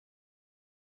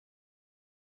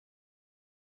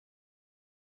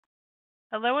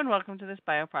Hello and welcome to this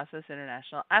BioProcess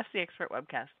International Ask the Expert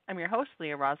webcast. I'm your host,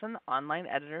 Leah Rosen, online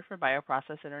editor for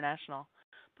BioProcess International.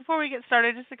 Before we get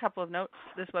started, just a couple of notes.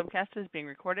 This webcast is being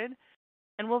recorded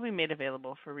and will be made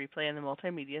available for replay in the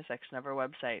multimedia section of our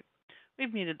website.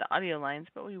 We've muted the audio lines,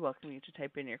 but we welcome you to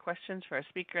type in your questions for our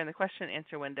speaker in the question and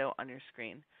answer window on your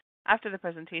screen. After the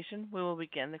presentation, we will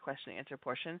begin the question and answer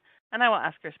portion, and I will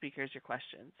ask our speakers your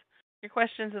questions. Your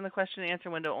questions in the question and answer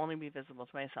window will only be visible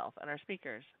to myself and our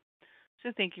speakers.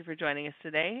 So thank you for joining us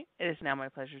today. It is now my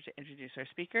pleasure to introduce our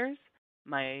speakers,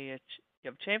 Maya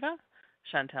Yovcheva,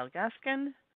 Chantelle Gaskin,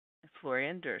 and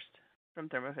Florian Durst from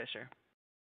Thermo Fisher.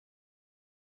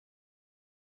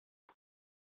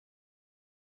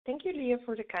 Thank you, Leah,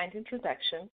 for the kind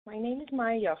introduction. My name is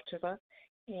Maya Yovcheva,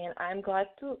 and I'm glad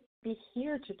to be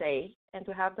here today and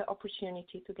to have the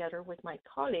opportunity together with my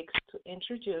colleagues to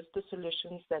introduce the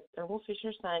solutions that Thermo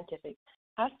Fisher Scientific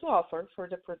has to offer for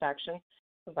the production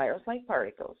of virus-like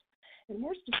particles, and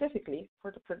more specifically for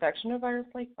the production of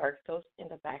virus-like particles in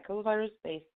the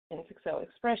baculovirus-based insect cell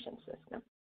expression system.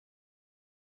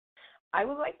 I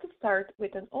would like to start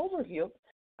with an overview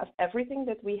of everything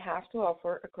that we have to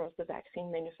offer across the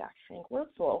vaccine manufacturing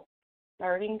workflow,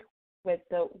 starting with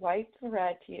the wide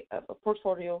variety of a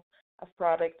portfolio of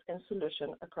products and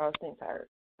solutions across the entire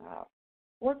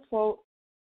workflow,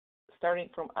 starting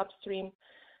from upstream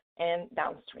and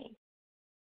downstream.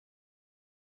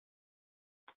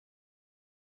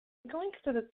 Going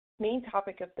to the main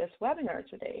topic of this webinar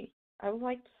today, I would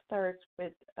like to start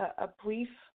with a brief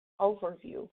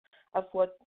overview of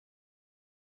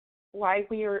why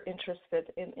we are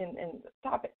interested in the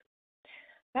topic.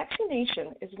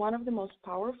 Vaccination is one of the most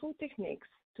powerful techniques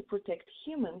to protect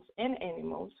humans and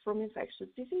animals from infectious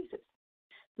diseases.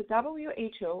 The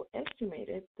WHO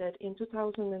estimated that in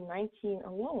 2019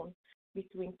 alone,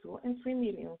 between 2 and 3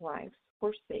 million lives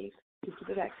were saved due to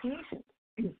the vaccination.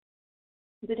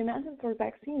 The demand for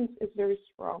vaccines is very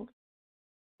strong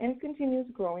and continues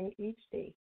growing each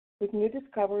day, with new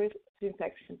discoveries of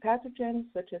infection pathogens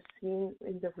such as seen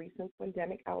in the recent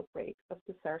pandemic outbreak of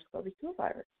the SARS-CoV-2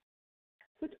 virus.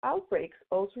 Such outbreaks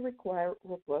also require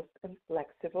robust and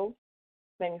flexible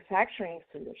manufacturing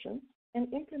solutions and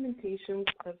implementations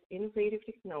of innovative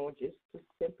technologies to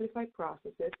simplify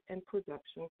processes and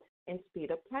production and speed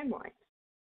up timelines.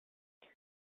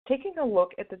 Taking a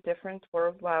look at the different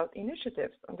worldwide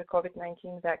initiatives on the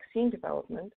COVID-19 vaccine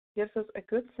development gives us a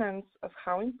good sense of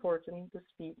how important the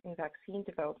speed in vaccine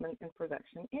development and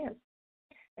production is.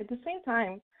 At the same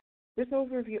time, this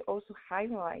overview also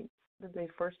highlights the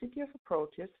diversity of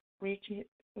approaches reaching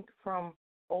from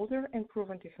older and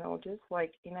proven technologies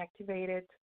like inactivated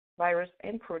virus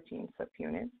and protein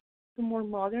subunits to more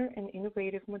modern and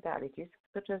innovative modalities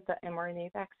such as the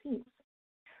mRNA vaccines.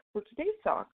 For today's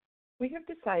talk, we have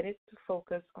decided to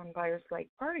focus on virus-like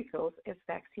particles as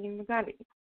vaccine modality.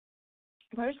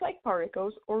 Virus-like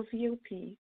particles, or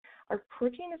VLP, are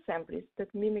protein assemblies that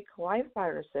mimic live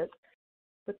viruses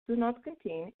but do not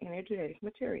contain any genetic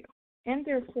material, and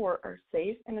therefore are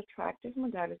safe and attractive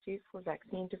modalities for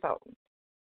vaccine development.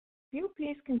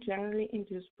 VLPs can generally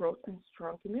induce broad and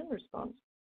strong immune response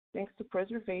thanks to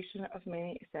preservation of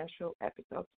many essential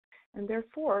epitopes, and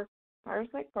therefore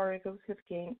virus-like particles have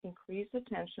gained increased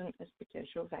attention as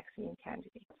potential vaccine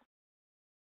candidates.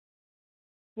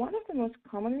 One of the most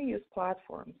commonly used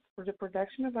platforms for the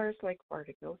production of virus-like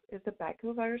particles is the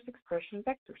Baculovirus expression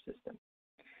vector system.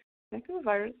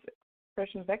 Baculovirus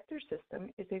expression vector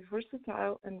system is a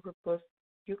versatile and robust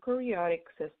eukaryotic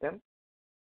system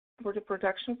for the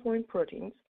production of foreign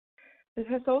proteins that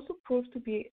has also proved to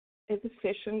be as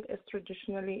efficient as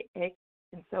traditionally egg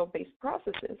and cell-based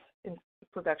processes in the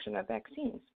production of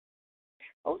vaccines,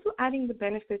 also adding the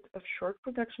benefits of short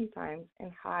production times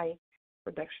and high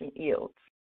production yields.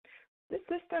 This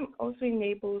system also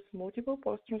enables multiple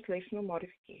post-translational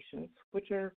modifications,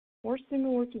 which are more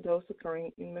similar to those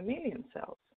occurring in mammalian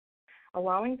cells,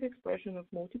 allowing the expression of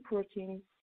multi-proteins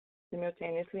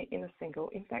simultaneously in a single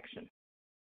infection.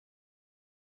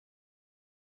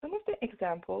 Some of the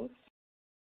examples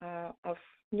of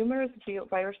numerous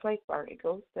virus-like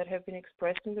particles that have been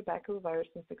expressed in the baculovirus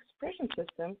expression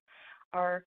system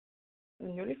are the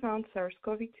newly found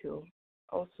SARS-CoV-2,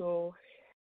 also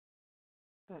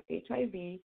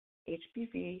HIV,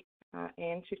 HPV,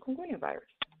 and chikungunya virus.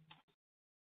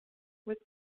 With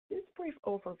this brief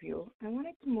overview, I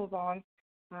wanted to move on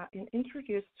and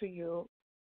introduce to you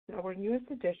our newest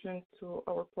addition to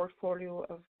our portfolio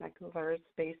of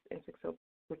baculovirus-based insect cell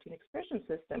protein expression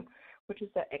system, which is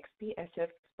the XPSF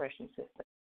expression system.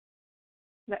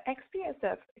 The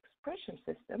XPSF expression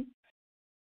system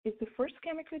is the first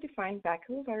chemically defined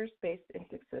baculovirus-based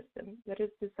insect system that is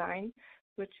designed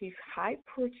to achieve high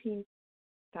protein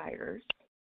titers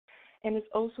and is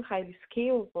also highly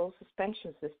scalable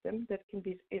suspension system that can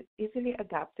be easily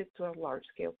adapted to a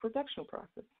large-scale production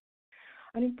process.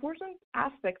 An important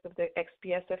aspect of the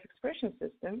XPSF expression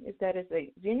system is that it's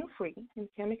a xeno-free and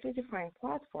chemically defined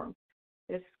platform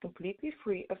that is completely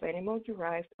free of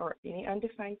animal-derived or any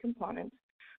undefined components,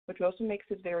 which also makes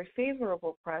it a very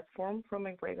favorable platform from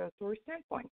a regulatory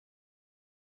standpoint.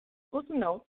 Also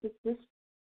note that this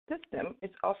system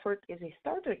is offered as a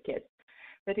starter kit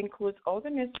that includes all the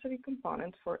necessary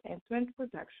components for end-to-end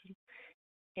production.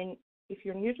 And if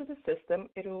you're new to the system,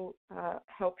 it'll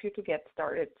help you to get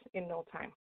started in no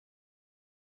time.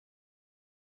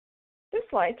 This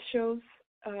slide shows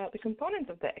the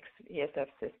components of the XPSF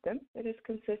system that is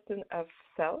consistent of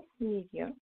cells,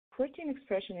 media, protein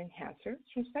expression enhancer,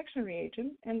 transfection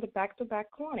reagent, and the back-to-back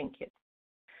cloning kit.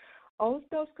 All of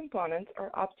those components are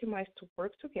optimized to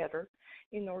work together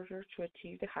in order to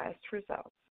achieve the highest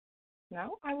results.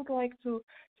 Now, I would like to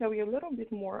tell you a little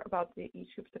bit more about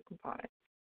each of the components.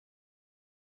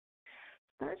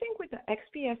 Starting with the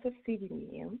XPSF CD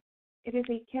medium, it is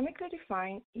a chemically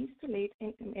defined isolate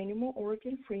and animal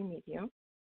origin-free medium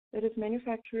that is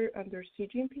manufactured under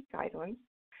cGMP guidelines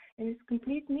and is a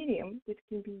complete medium that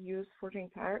can be used for the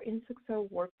entire insect cell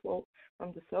workflow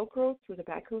from the cell growth through the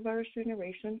baculovirus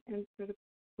generation and through the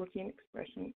protein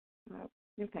expression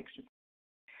infection.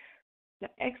 The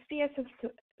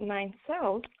XPSF9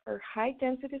 cells are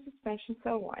high-density suspension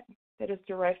cell line that is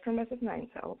derived from SF9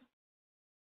 cells.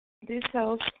 These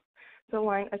cell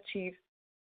line achieves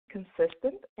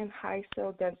consistent and high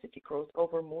cell density growth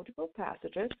over multiple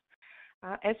passages,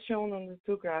 as shown on the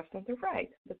two graphs on the right.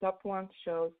 The top one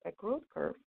shows a growth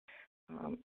curve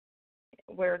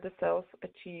where the cells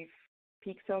achieve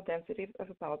peak cell density of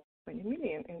about 20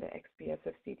 million in the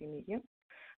XPSF CD medium.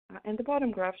 And the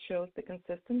bottom graph shows the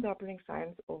consistent doubling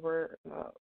times over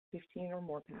 15 or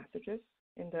more passages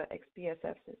in the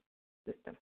XPSF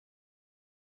system.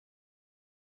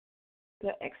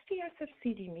 The XPSF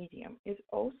CD medium is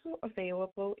also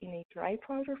available in a dry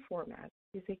powder format.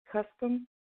 It's a custom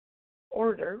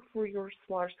order for your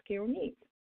large-scale needs.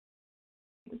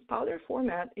 This powder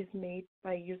format is made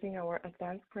by using our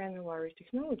advanced granulary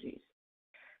technologies,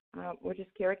 which is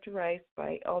characterized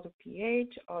by auto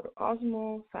pH, auto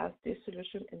osmol, fast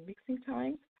dissolution, and mixing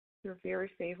times. They're very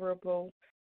favorable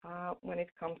when it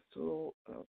comes to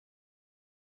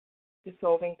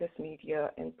dissolving this media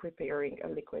and preparing a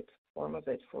liquid form of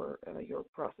it for your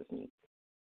process needs.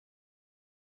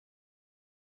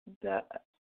 The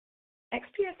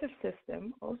XPSF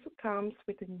system also comes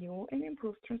with a new and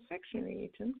improved transfection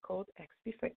reagent called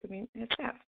XP-Fectamine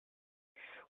SF.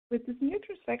 With this new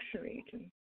transfection reagent,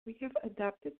 we have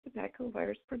adapted the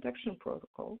baculovirus production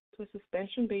protocol to a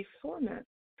suspension-based format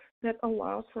that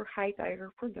allows for high titer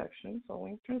production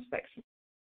following transfection.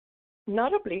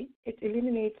 Notably, it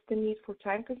eliminates the need for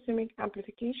time-consuming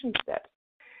amplification steps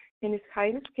and is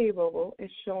highly scalable, as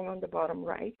shown on the bottom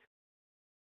right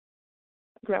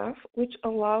graph, which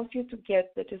allows you to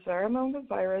get the desired amount of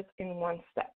virus in one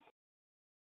step.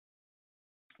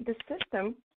 The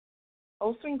system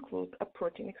also includes a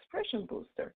protein expression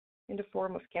booster in the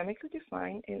form of chemically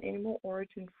defined and animal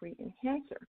origin-free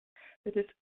enhancer that is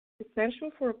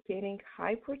essential for obtaining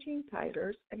high protein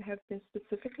titers and have been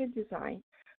specifically designed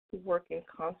to work in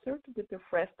concert with the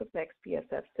rest of the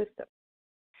XPSF system.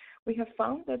 We have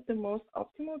found that the most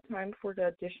optimal time for the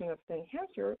addition of the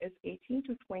enhancer is 18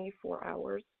 to 24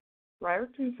 hours prior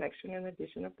to infection and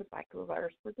addition of the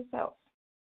baculovirus for the cells.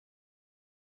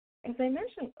 As I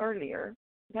mentioned earlier,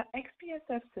 the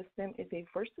XPSF system is a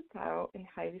versatile and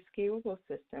highly scalable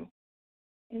system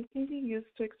and can be used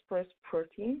to express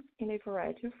proteins in a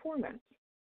variety of formats.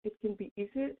 It can be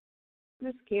easily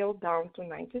scaled down to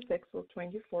 96 or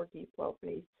 24 D12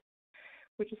 base,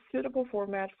 which is a suitable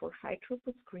format for high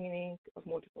throughput screening of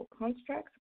multiple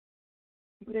constructs,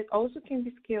 but it also can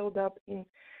be scaled up in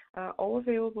all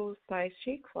available size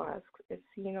shake flasks as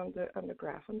seen on the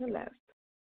graph on the left.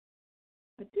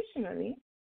 Additionally,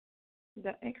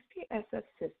 the XPSF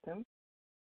system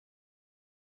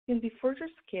can be further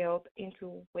scaled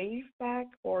into wave-back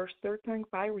or stir-tank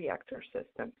bioreactor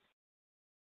systems.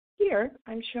 Here,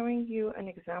 I'm showing you an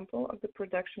example of the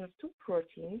production of 2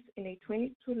 proteins in a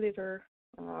 22-liter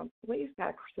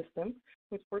wave-back system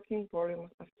with working volume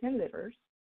of 10 liters.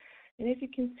 And as you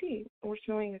can see, we're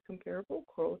showing a comparable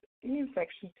growth in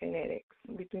infection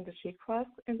kinetics between the shake flask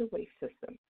and the wave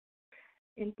system.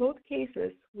 In both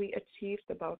cases, we achieved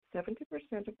about 70%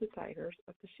 of the titers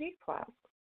of the shake flask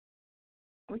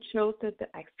which shows that the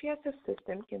XPSF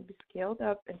system can be scaled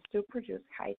up and still produce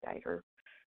high titer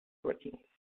proteins.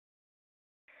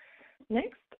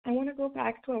 Next, I want to go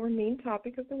back to our main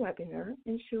topic of the webinar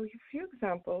and show you a few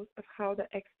examples of how the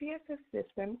XPSF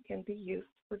system can be used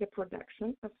for the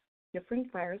production of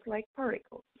different virus-like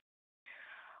particles.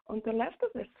 On the left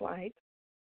of this slide,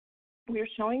 we are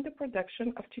showing the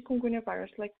production of chikungunya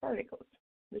virus-like particles.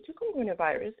 The chikungunya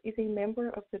virus is a member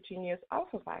of the genus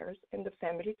alphavirus in the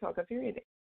family Togaviridae.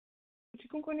 The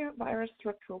chikungunya virus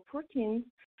structural proteins,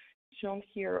 shown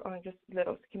here on this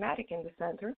little schematic in the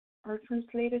center, are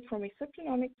translated from a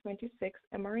subgenomic 26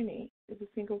 mRNA as a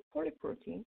single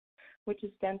polyprotein, which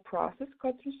is then processed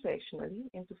co-translationally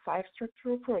into 5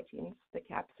 structural proteins, the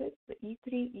capsid, the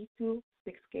E3, E2,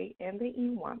 6K, and the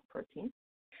E1 protein.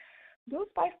 Those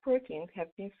 5 proteins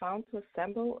have been found to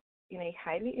assemble in a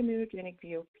highly immunogenic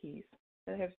VLPs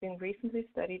that have been recently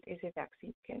studied as a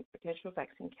potential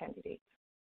vaccine candidate.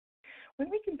 When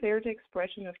we compare the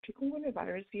expression of chikungunya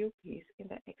virus VLPs in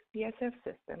the XPSF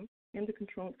system in the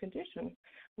controlled condition,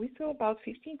 we saw about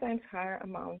 15 times higher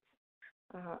amounts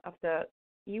of the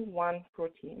E1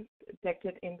 protein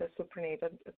detected in the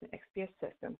supernatant of the XPS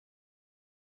system,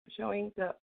 showing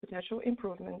the potential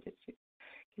improvement that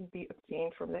can be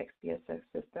obtained from the XPSF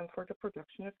system for the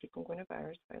production of chikungunya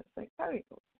virus-like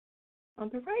particles. On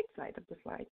the right side of the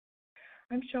slide,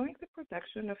 I'm showing the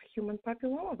production of human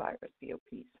papillomavirus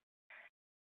VLPs.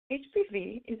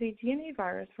 HPV is a DNA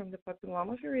virus from the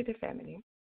Papillomavirus family,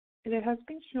 and it has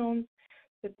been shown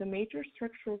that the major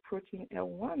structural protein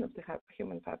L1 of the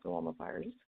human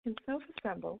papillomavirus can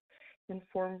self-assemble and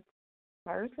form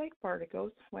virus-like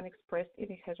particles when expressed in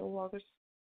a heterologous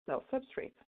cell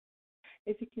substrate.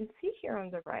 As you can see here on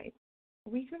the right,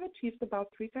 we have achieved about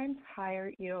 3 times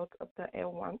higher yield of the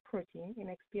L1 protein in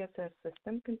XPSS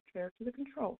system compared to the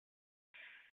control,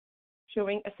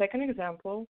 showing a second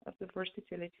example of the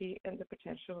versatility and the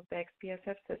potential of the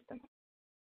XPSF system.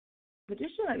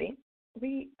 Additionally,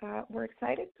 we were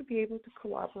excited to be able to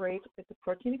collaborate with the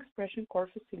Protein Expression Core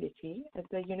Facility at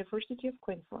the University of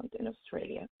Queensland in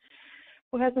Australia,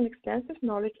 who has an extensive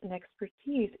knowledge and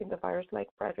expertise in the virus-like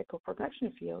particle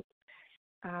production field,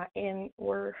 and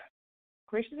were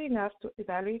gracious enough to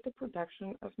evaluate the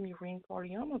production of murine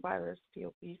polyomavirus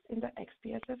VLPs in the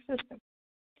XPSF system.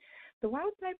 The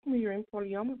wild-type murine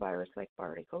polyomavirus-like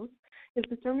particles is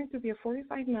determined to be a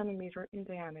 45 nanometer in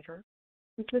diameter,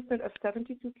 consisted of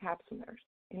 72 capsomers,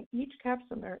 and each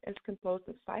capsomer is composed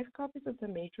of 5 copies of the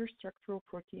major structural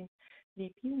protein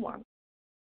VP1,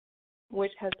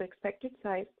 which has the expected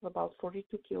size of about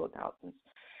 42 kilodaltons,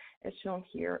 as shown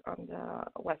here on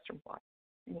the western plot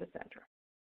in the center.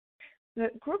 The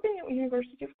group in the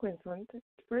University of Queensland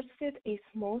first did a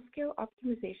small-scale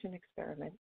optimization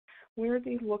experiment where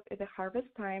they looked at the harvest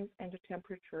times and the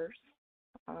temperatures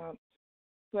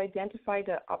to identify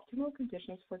the optimal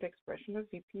conditions for the expression of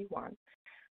VP1,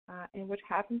 and which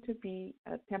happened to be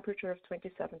a temperature of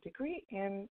 27 degrees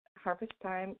and harvest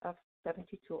time of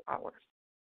 72 hours.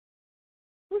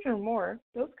 Furthermore,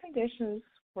 those conditions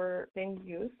were then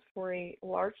used for a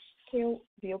large-scale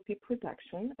VLP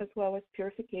production, as well as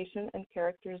purification and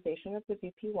characterization of the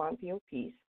VP1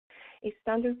 VLPs. A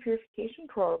standard purification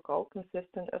protocol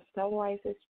consistent of cell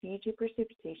lysis, PEG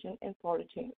precipitation, and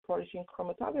polishing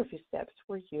chromatography steps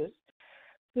were used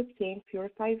to obtain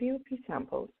purified VLP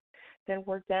samples that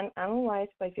were then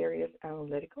analyzed by various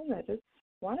analytical methods,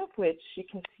 one of which you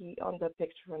can see on the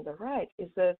picture on the right is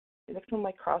the electron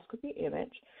microscopy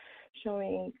image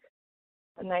showing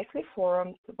a nicely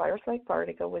formed virus-like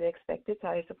particle with an expected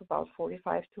size of about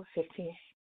 45 to 50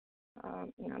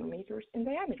 nanometers in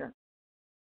diameter.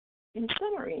 In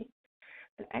summary,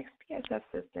 the XPSF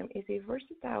system is a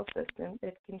versatile system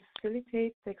that can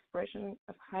facilitate the expression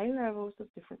of high levels of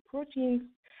different proteins,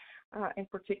 in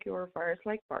particular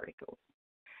virus-like particles.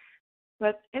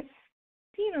 But as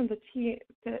seen on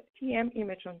the TM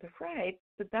image on the right,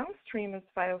 the downstream of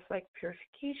virus-like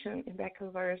purification in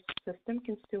baculovirus system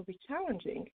can still be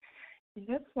challenging. And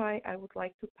that's why I would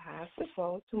like to pass the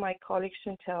call to my colleague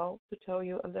Chantelle to tell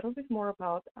you a little bit more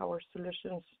about our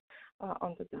solutions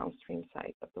on the downstream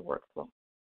side of the workflow.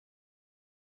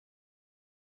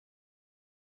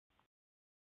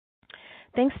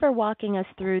 Thanks for walking us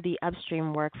through the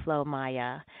upstream workflow,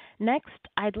 Maya. Next,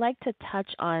 I'd like to touch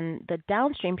on the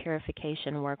downstream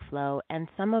purification workflow and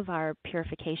some of our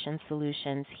purification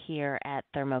solutions here at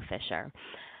Thermo Fisher.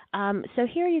 So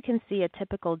here you can see a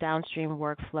typical downstream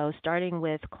workflow starting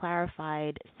with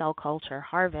clarified cell culture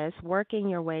harvest, working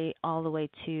your way all the way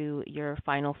to your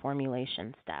final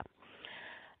formulation step.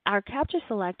 Our Capture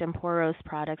Select and Poros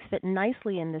products fit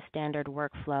nicely in the standard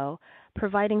workflow,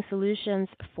 providing solutions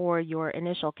for your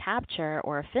initial capture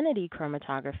or affinity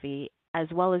chromatography as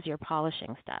well as your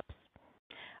polishing steps.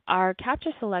 Our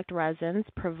Capture Select resins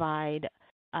provide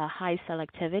high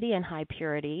selectivity and high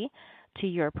purity to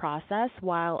your process,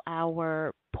 while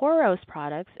our Poros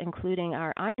products, including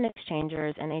our ion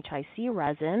exchangers and HIC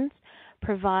resins,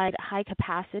 provide high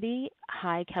capacity,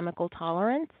 high chemical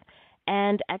tolerance,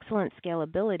 and excellent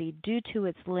scalability due to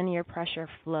its linear pressure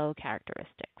flow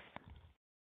characteristics.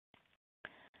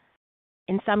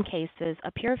 In some cases,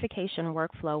 a purification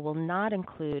workflow will not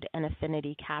include an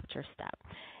affinity capture step.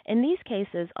 In these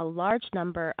cases, a large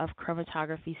number of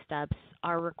chromatography steps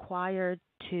are required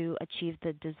to achieve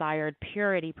the desired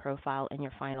purity profile in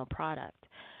your final product.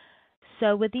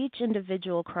 So with each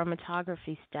individual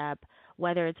chromatography step,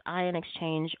 whether it's ion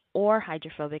exchange or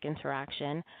hydrophobic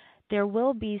interaction, there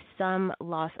will be some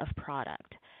loss of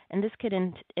product, and this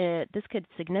could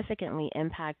significantly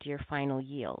impact your final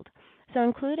yield. So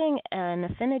including an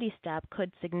affinity step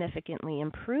could significantly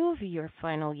improve your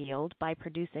final yield by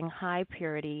producing high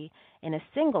purity in a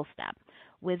single step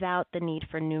without the need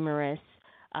for numerous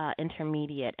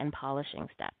intermediate and polishing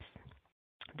steps.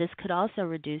 This could also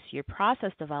reduce your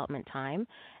process development time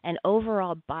and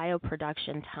overall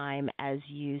bioproduction time as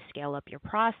you scale up your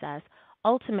process,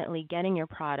 ultimately getting your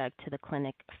product to the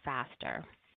clinic faster.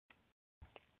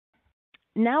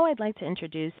 Now I'd like to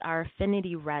introduce our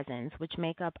affinity resins, which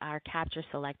make up our Capture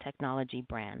Select technology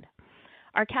brand.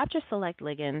 Our Capture Select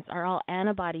ligands are all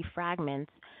antibody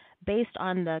fragments based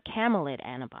on the camelid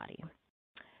antibody.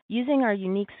 Using our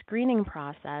unique screening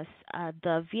process,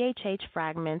 the VHH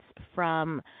fragments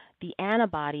from the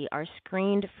antibody are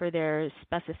screened for their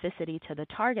specificity to the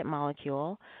target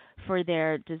molecule, for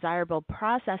their desirable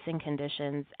processing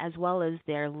conditions, as well as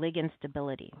their ligand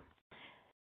stability.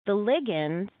 The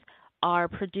ligands are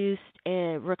produced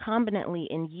recombinantly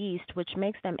in yeast, which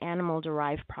makes them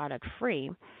animal-derived product-free,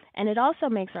 and it also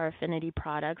makes our affinity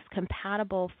products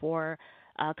compatible for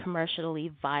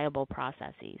commercially viable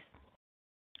processes.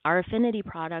 Our affinity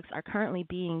products are currently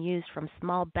being used from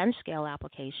small bench scale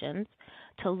applications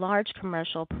to large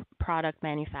commercial product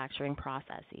manufacturing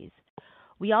processes.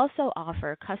 We also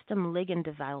offer custom ligand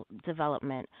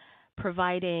development,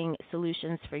 providing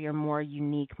solutions for your more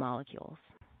unique molecules.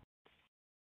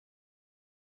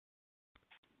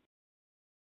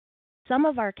 Some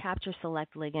of our Capture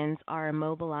Select ligands are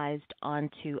immobilized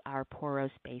onto our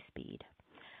Poros base bead.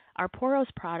 Our Poros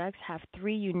products have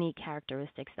three unique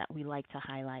characteristics that we like to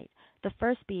highlight, the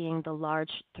first being the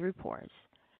large through pores.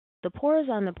 The pores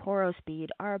on the Poros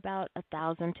bead are about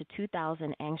 1,000 to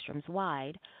 2,000 angstroms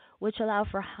wide, which allow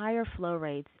for higher flow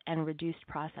rates and reduced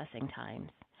processing times,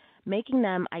 making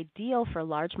them ideal for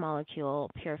large molecule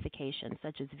purification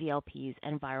such as VLPs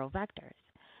and viral vectors.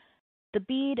 The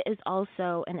bead is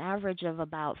also an average of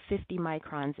about 50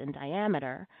 microns in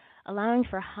diameter, allowing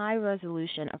for high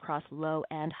resolution across low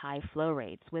and high flow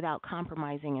rates without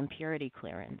compromising impurity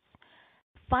clearance.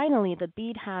 Finally, the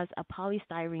bead has a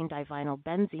polystyrene divinyl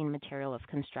benzene material of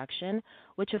construction,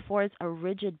 which affords a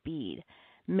rigid bead,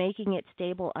 making it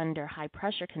stable under high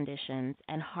pressure conditions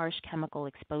and harsh chemical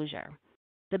exposure.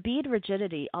 The bead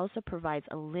rigidity also provides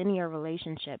a linear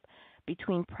relationship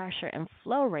between pressure and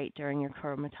flow rate during your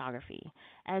chromatography,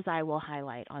 as I will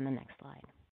highlight on the next slide.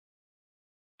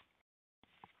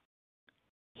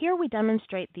 Here we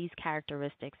demonstrate these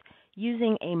characteristics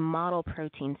using a model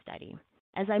protein study.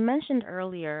 As I mentioned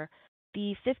earlier,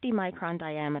 the 50 micron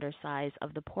diameter size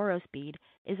of the Poros bead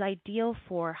is ideal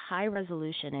for high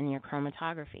resolution in your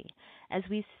chromatography. As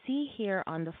we see here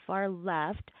on the far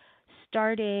left,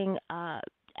 starting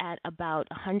at about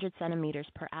 100 centimeters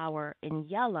per hour in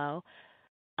yellow,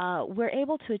 we're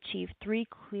able to achieve 3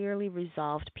 clearly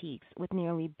resolved peaks with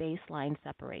nearly baseline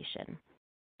separation.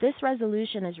 This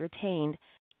resolution is retained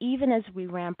even as we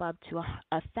ramp up to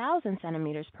 1,000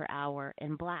 centimeters per hour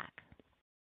in black.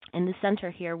 In the center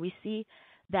here, we see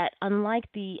that unlike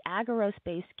the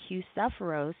agarose-based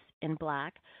Q-cephalose in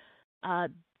black,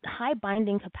 high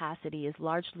binding capacity is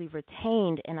largely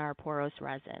retained in our Poros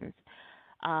resins,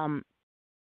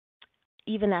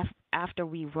 even after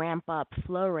we ramp up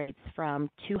flow rates from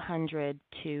 200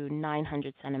 to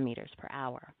 900 centimeters per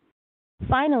hour.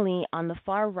 Finally, on the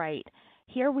far right,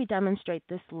 here we demonstrate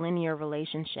this linear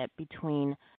relationship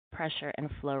between pressure and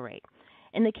flow rate.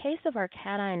 In the case of our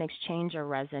cation exchanger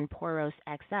resin, Poros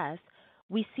XS,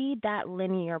 we see that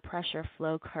linear pressure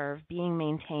flow curve being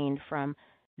maintained from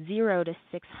 0 to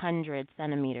 600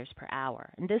 centimeters per hour.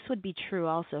 And this would be true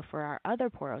also for our other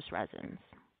Poros resins.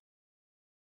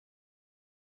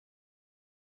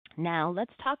 Now,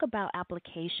 let's talk about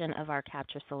application of our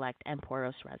Capture Select and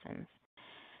porous resins.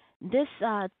 This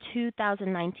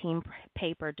 2019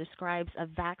 paper describes a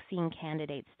vaccine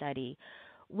candidate study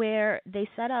where they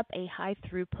set up a high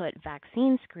throughput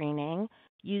vaccine screening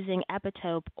using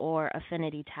epitope or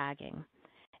affinity tagging.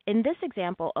 In this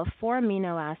example, a 4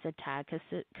 amino acid tag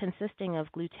consisting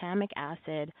of glutamic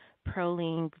acid,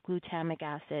 proline, glutamic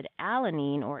acid,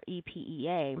 alanine, or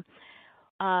EPEA,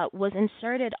 was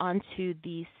inserted onto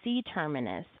the C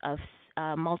terminus of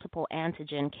multiple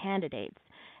antigen candidates,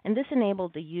 and this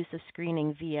enabled the use of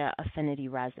screening via affinity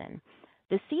resin.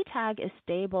 The C tag is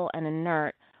stable and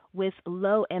inert with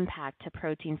low impact to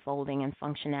protein folding and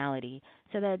functionality,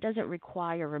 so that it doesn't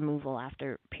require removal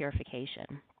after purification.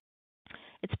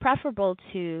 It's preferable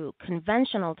to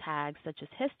conventional tags such as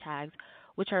His tags,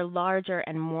 which are larger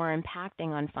and more impacting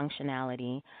on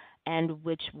functionality, and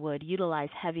which would utilize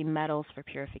heavy metals for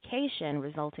purification,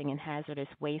 resulting in hazardous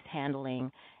waste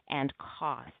handling and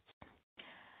costs.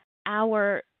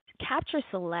 Our Capture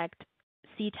Select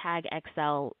C-Tag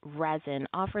XL resin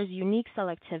offers unique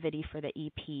selectivity for the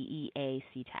EPEA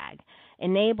C-Tag,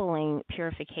 enabling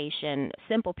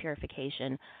simple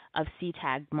purification of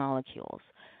C-Tag molecules.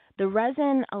 The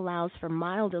resin allows for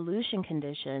mild dilution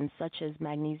conditions such as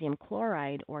magnesium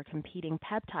chloride or competing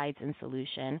peptides in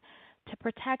solution to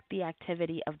protect the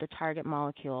activity of the target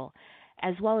molecule,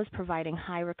 as well as providing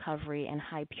high recovery and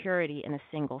high purity in a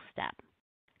single step.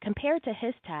 Compared to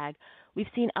His tag, we've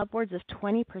seen upwards of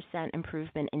 20%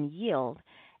 improvement in yield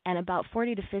and about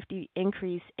 40 to 50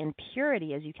 increase in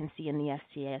purity, as you can see in the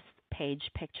STS page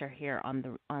picture here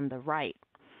on the right.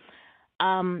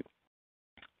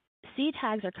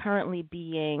 C-tags are currently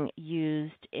being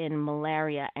used in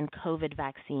malaria and COVID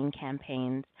vaccine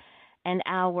campaigns, and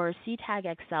our C-Tag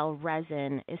XL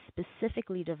resin is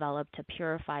specifically developed to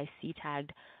purify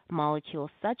C-tagged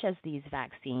molecules such as these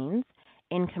vaccines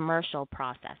in commercial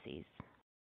processes.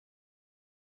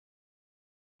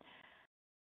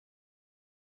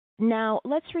 Now,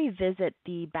 let's revisit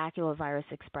the Baculovirus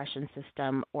expression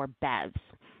system, or BEVS.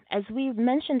 As we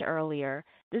mentioned earlier,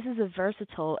 this is a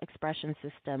versatile expression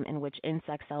system in which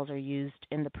insect cells are used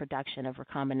in the production of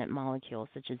recombinant molecules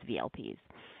such as VLPs.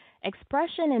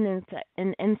 Expression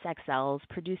in insect cells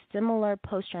produce similar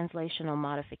post-translational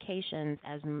modifications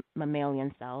as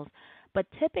mammalian cells, but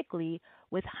typically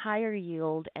with higher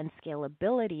yield and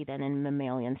scalability than in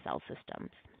mammalian cell systems.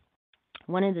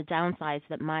 One of the downsides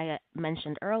that Maya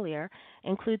mentioned earlier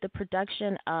include the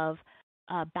production of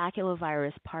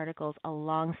baculovirus particles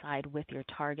alongside with your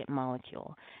target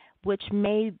molecule, which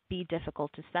may be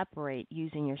difficult to separate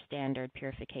using your standard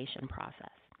purification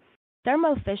process.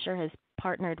 Thermo Fisher has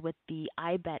partnered with the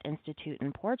IBET Institute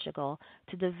in Portugal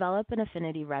to develop an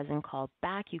affinity resin called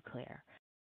Bacuclear.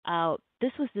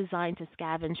 This was designed to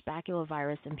scavenge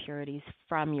baculovirus impurities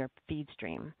from your feed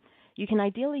stream. You can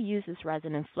ideally use this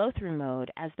resin in flow-through mode,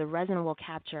 as the resin will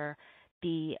capture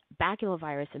the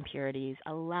baculovirus impurities,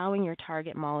 allowing your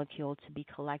target molecule to be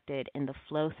collected in the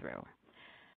flow-through.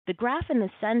 The graph in the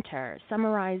center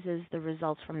summarizes the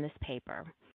results from this paper.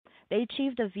 They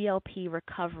achieved a VLP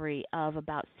recovery of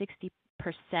about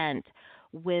 60%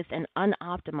 with an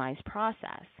unoptimized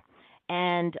process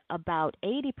and about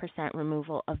 80%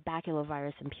 removal of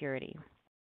baculovirus impurity.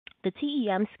 The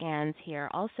TEM scans here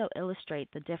also illustrate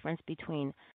the difference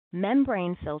between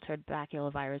membrane-filtered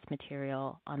baculovirus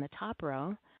material on the top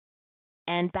row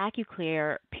and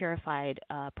Bacuclear purified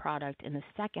product in the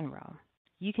second row.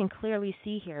 You can clearly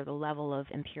see here the level of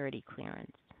impurity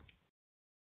clearance.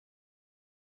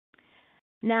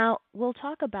 Now, we'll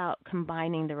talk about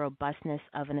combining the robustness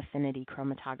of an affinity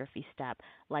chromatography step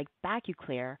like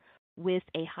Bacuclear with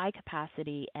a high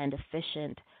capacity and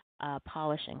efficient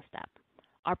polishing step.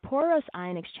 Our porous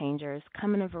ion exchangers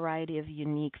come in a variety of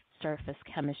unique surface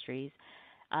chemistries,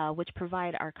 which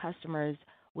provide our customers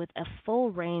with a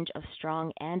full range of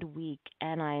strong and weak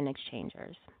anion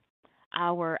exchangers.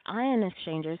 Our ion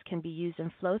exchangers can be used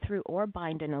in flow-through or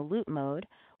bind in elute mode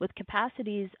with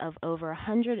capacities of over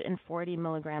 140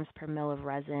 milligrams per mil of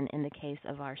resin in the case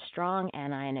of our strong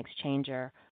anion exchanger,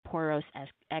 Poros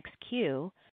XQ,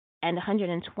 and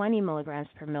 120 milligrams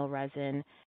per mil resin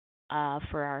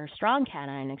for our strong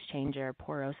cation exchanger,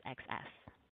 Poros XS.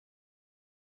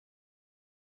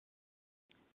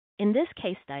 In this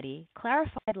case study,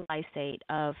 clarified lysate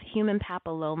of human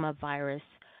papilloma virus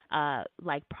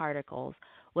like particles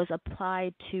was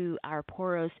applied to our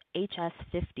Poros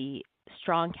HS50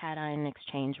 strong cation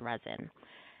exchange resin.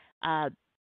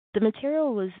 The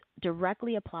material was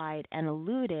directly applied and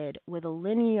eluted with a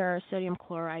linear sodium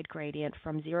chloride gradient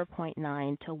from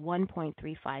 0.9 to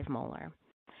 1.35 molar.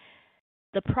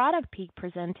 The product peak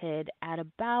presented at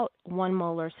about 1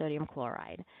 molar sodium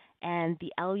chloride, and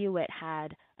the eluate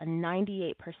had a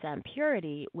 98%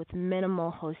 purity with minimal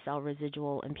host cell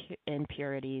residual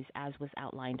impurities, as was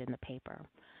outlined in the paper.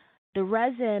 The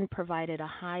resin provided a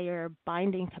higher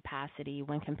binding capacity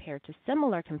when compared to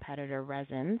similar competitor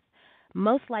resins,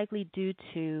 most likely due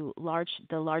to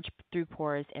the large through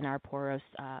pores in our porous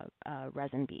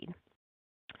resin bead.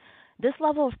 This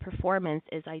level of performance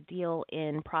is ideal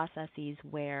in processes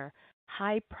where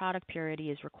high product purity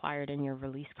is required in your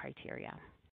release criteria.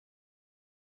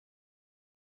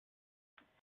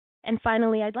 And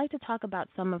finally, I'd like to talk about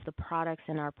some of the products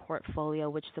in our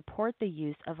portfolio which support the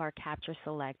use of our Capture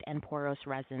Select and porous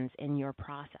resins in your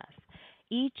process.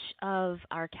 Each of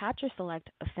our Capture Select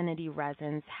affinity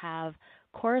resins have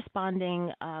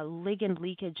corresponding ligand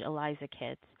leakage ELISA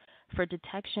kits for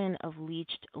detection of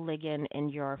leached ligand in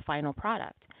your final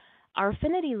product. Our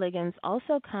affinity ligands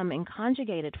also come in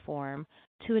conjugated form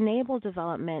to enable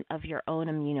development of your own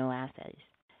aminoacids.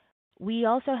 We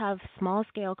also have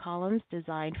small-scale columns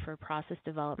designed for process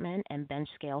development and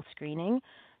bench-scale screening,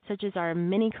 such as our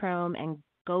Minichrome and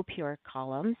GoPure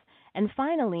columns. And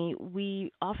finally,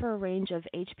 we offer a range of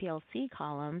HPLC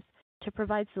columns to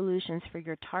provide solutions for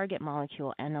your target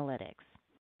molecule analytics.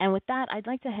 And with that, I'd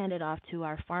like to hand it off to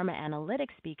our pharma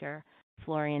analytics speaker,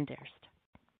 Florian Durst.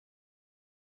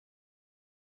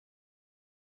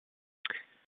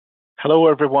 Hello,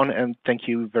 everyone, and thank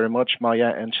you very much,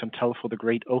 Maya and Chantelle, for the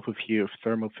great overview of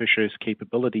Thermo Fisher's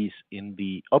capabilities in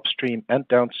the upstream and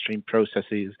downstream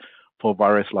processes for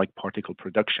virus-like particle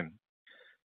production.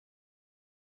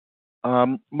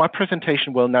 My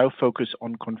presentation will now focus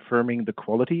on confirming the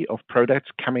quality of products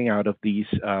coming out of these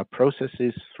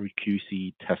processes through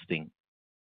QC testing.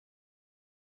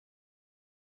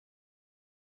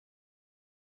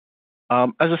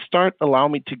 As a start, allow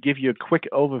me to give you a quick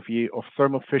overview of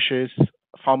Thermo Fisher's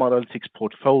Pharma Analytics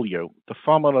portfolio. The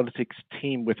Pharma Analytics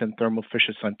team within Thermo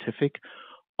Fisher Scientific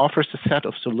offers a set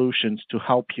of solutions to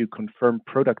help you confirm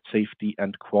product safety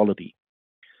and quality.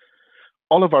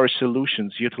 All of our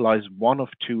solutions utilize one of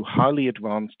two highly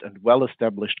advanced and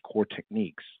well-established core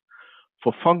techniques.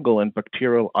 For fungal and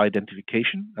bacterial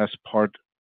identification as part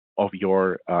of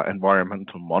your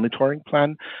environmental monitoring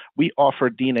plan, we offer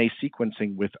DNA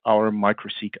sequencing with our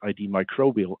microSeq ID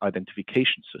microbial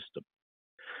identification system.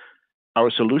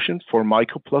 Our solutions for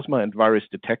mycoplasma and virus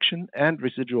detection and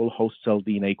residual host cell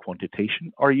DNA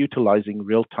quantitation are utilizing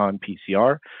real-time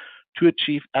PCR to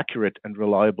achieve accurate and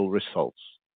reliable results.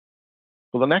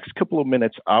 For the next couple of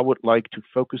minutes, I would like to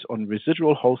focus on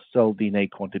residual host cell DNA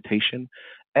quantitation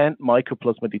and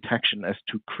mycoplasma detection as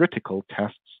two critical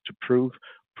tests to prove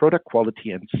product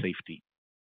quality and safety.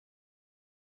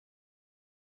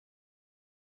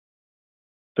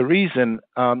 The reason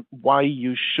why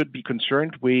you should be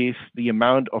concerned with the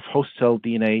amount of host cell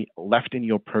DNA left in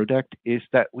your product is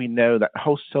that we know that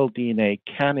host cell DNA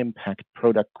can impact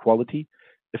product quality,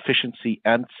 efficiency,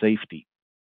 and safety.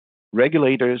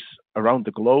 Regulators around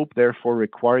the globe therefore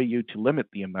require you to limit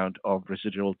the amount of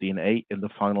residual DNA in the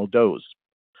final dose.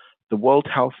 The World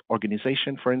Health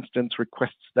Organization, for instance,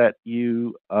 requests that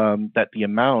that the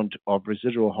amount of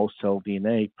residual host cell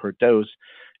DNA per dose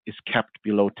is kept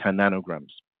below 10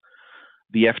 nanograms.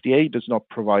 The FDA does not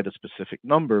provide a specific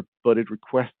number, but it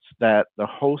requests that the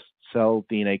host cell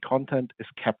DNA content is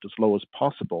kept as low as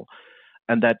possible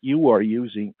and that you are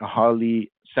using a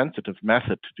highly sensitive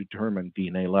method to determine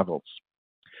DNA levels.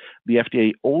 The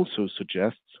FDA also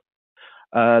suggests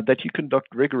that you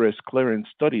conduct rigorous clearance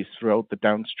studies throughout the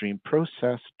downstream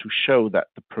process to show that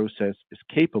the process is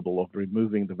capable of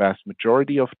removing the vast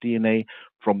majority of DNA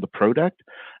from the product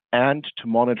and to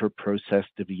monitor process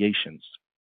deviations.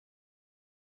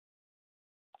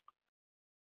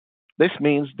 This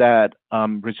means that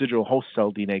residual host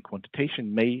cell DNA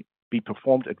quantitation may be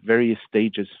performed at various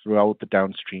stages throughout the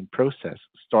downstream process,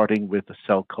 starting with the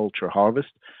cell culture harvest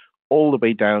all the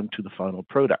way down to the final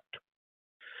product.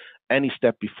 Any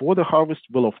step before the harvest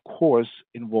will, of course,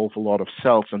 involve a lot of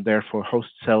cells, and therefore host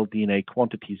cell DNA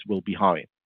quantities will be high.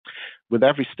 With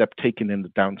every step taken in the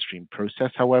downstream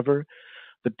process, however,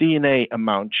 the DNA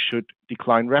amount should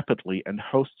decline rapidly, and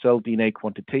host cell DNA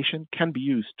quantitation can be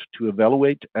used to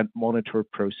evaluate and monitor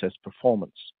process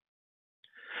performance.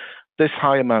 This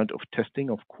high amount of testing,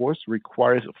 of course,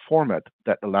 requires a format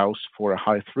that allows for a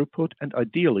high throughput and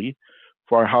ideally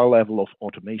for a high level of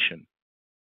automation.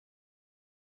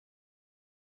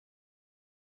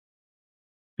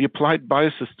 The Applied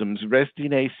Biosystems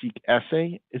ResDNA-seq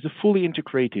assay is a fully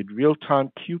integrated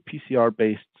real-time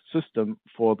qPCR-based system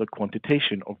for the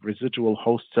quantitation of residual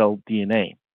host cell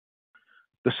DNA.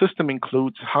 The system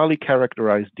includes highly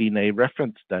characterized DNA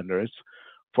reference standards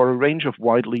for a range of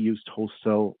widely used host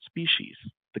cell species.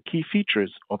 The key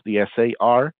features of the assay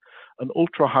are an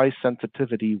ultra-high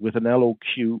sensitivity with an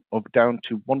LOQ of down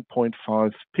to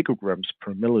 1.5 picograms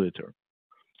per milliliter,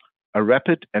 a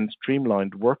rapid and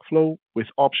streamlined workflow with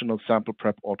optional sample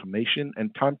prep automation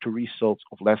and time to results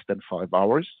of less than 5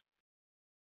 hours,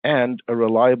 and a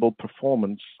reliable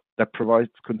performance that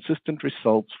provides consistent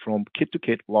results from kit to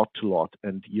kit, lot to lot,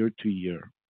 and year to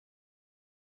year.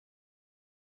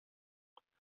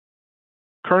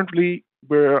 Currently,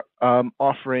 we're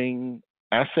offering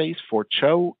assays for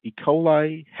CHO, E.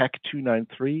 coli,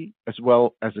 HEC293, as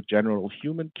well as a general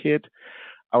human kit.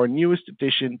 Our newest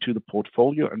addition to the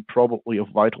portfolio and probably of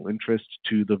vital interest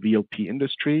to the VLP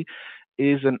industry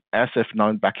is an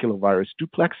SF9 baculovirus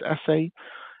duplex assay,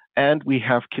 and we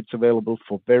have kits available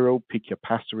for Vero, Pichia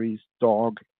pastoris,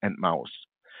 dog, and mouse.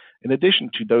 In addition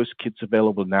to those kits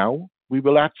available now, we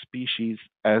will add species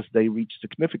as they reach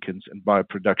significance in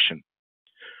bioproduction.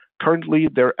 Currently,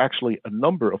 there are actually a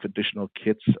number of additional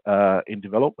kits in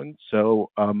development, so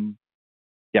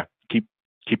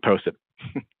keep posted.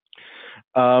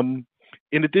 In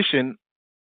addition,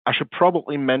 I should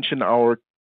probably mention our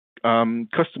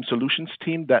custom solutions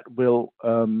team that will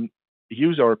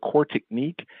use our core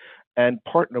technique and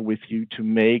partner with you to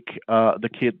make the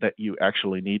kit that you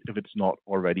actually need if it's not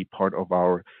already part of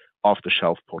our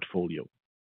off-the-shelf portfolio.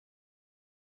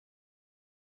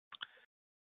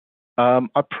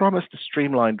 I promised a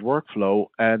streamlined workflow,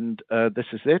 and this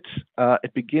is it.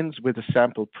 It begins with a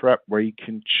sample prep where you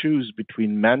can choose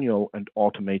between manual and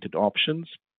automated options,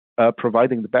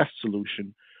 providing the best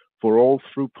solution for all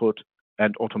throughput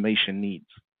and automation needs.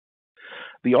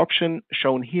 The option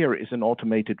shown here is an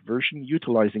automated version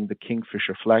utilizing the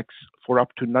Kingfisher Flex for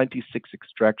up to 96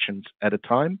 extractions at a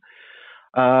time,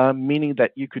 meaning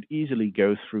that you could easily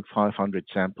go through 500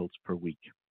 samples per week.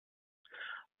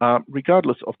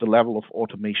 Regardless of the level of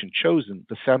automation chosen,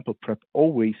 the sample prep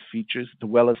always features the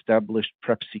well-established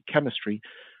PrepC chemistry,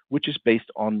 which is based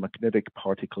on magnetic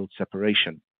particle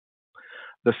separation.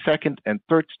 The second and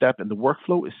third step in the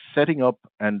workflow is setting up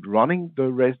and running the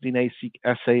ResDNA-seq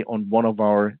assay on one of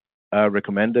our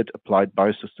recommended Applied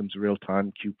Biosystems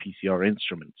real-time qPCR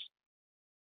instruments.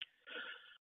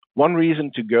 One reason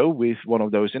to go with one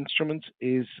of those instruments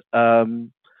is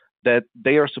that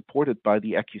they are supported by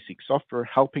the AccuSeq software,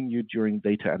 helping you during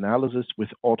data analysis with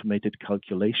automated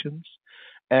calculations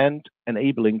and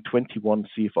enabling 21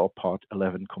 CFR Part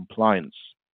 11 compliance.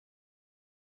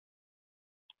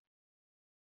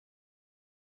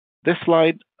 This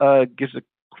slide gives a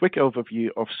quick overview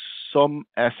of some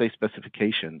assay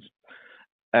specifications.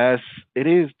 As it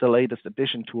is the latest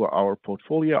addition to our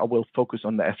portfolio, I will focus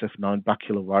on the SF9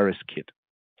 baculovirus kit.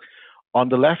 On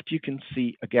the left, you can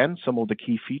see again some of the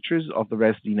key features of the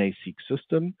ResDNA-seq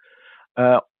system.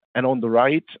 And on the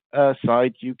right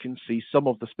side, you can see some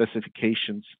of the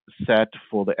specifications set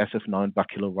for the SF9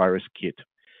 baculovirus kit.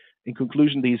 In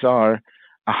conclusion, these are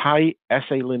a high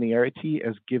assay linearity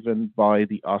as given by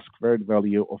the R-squared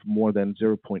value of more than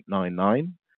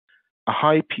 0.99, a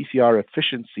high PCR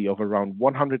efficiency of around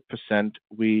 100%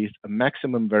 with a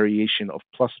maximum variation of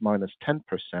plus minus 10%,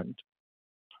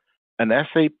 an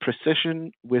assay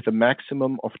precision with a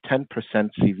maximum of 10%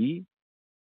 CV,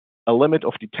 a limit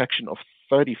of detection of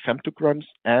 30 femtograms,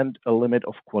 and a limit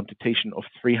of quantitation of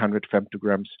 300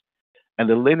 femtograms,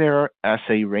 and a linear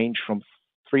assay range from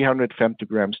 300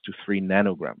 femtograms to 3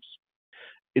 nanograms.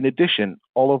 In addition,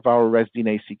 all of our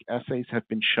ResDNA-seq assays have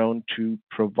been shown to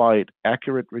provide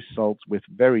accurate results with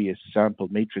various sample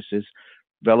matrices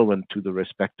relevant to the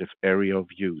respective area of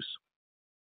use.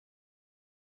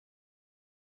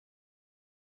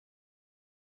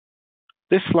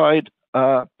 This slide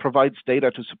provides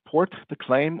data to support the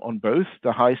claim on both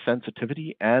the high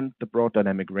sensitivity and the broad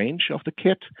dynamic range of the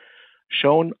kit.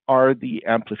 Shown are the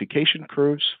amplification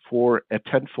curves for a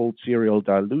 10-fold serial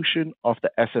dilution of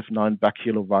the SF9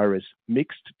 baculovirus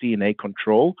mixed DNA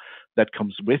control that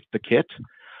comes with the kit.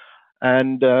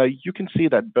 And you can see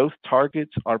that both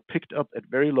targets are picked up at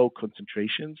very low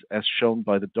concentrations, as shown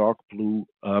by the dark blue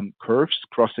curves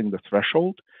crossing the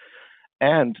threshold,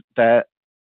 and that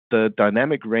the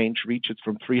dynamic range reaches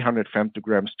from 300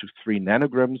 femtograms to 3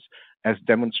 nanograms, as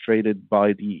demonstrated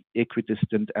by the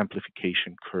equidistant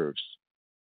amplification curves.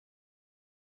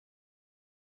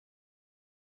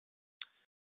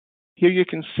 Here you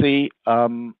can see a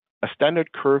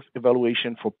standard curve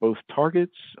evaluation for both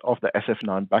targets of the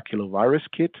SF9 baculovirus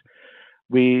kit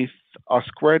with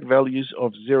R-squared values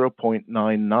of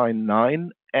 0.999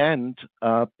 and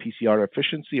PCR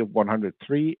efficiency of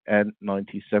 103 and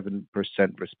 97%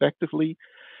 respectively.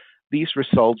 These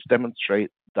results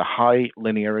demonstrate the high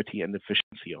linearity and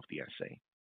efficiency of the assay.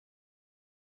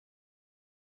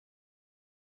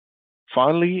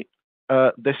 Finally,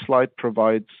 this slide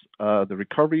provides the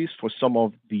recoveries for some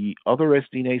of the other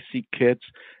sDNA-seq kits.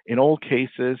 In all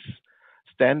cases,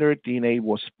 standard DNA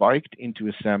was spiked into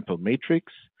a sample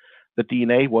matrix. The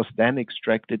DNA was then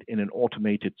extracted in an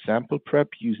automated sample prep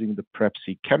using the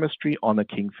PrepSeq chemistry on a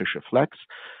Kingfisher Flex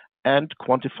and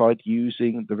quantified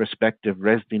using the respective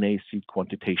resDNA-seq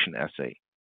quantitation assay.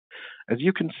 As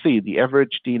you can see, the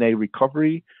average DNA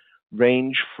recovery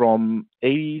range from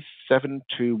 87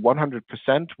 to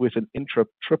 100% with an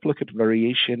intra-triplicate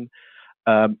variation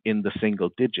in the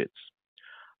single digits.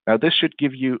 Now, this should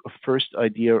give you a first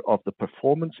idea of the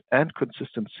performance and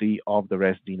consistency of the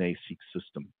resDNA-seq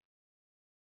system.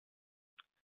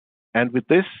 And with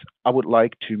this, I would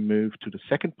like to move to the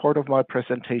second part of my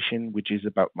presentation, which is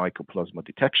about mycoplasma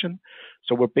detection.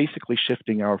 So we're basically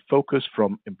shifting our focus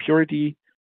from impurity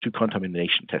to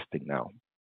contamination testing now.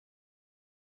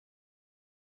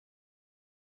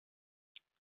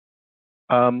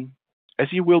 As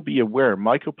you will be aware,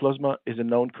 mycoplasma is a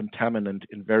known contaminant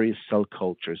in various cell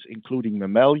cultures, including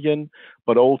mammalian,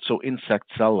 but also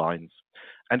insect cell lines,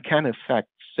 and can affect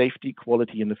safety,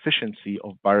 quality, and efficiency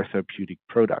of biotherapeutic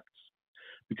products.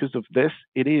 Because of this,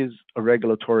 it is a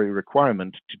regulatory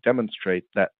requirement to demonstrate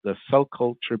that cell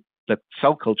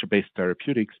culture-based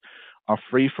therapeutics are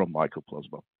free from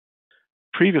mycoplasma.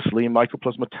 Previously,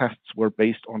 mycoplasma tests were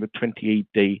based on the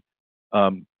 28-day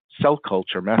cell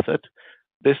culture method.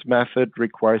 This method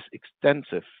requires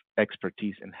extensive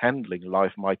expertise in handling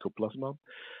live mycoplasma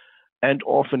and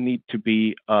often need to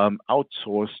be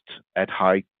outsourced at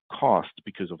high cost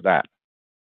because of that.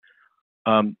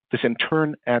 This in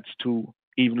turn adds to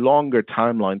even longer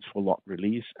timelines for lot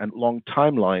release, and long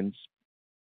timelines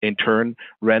in turn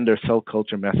render cell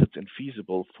culture methods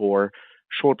infeasible for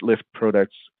short-lived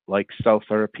products like cell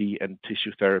therapy and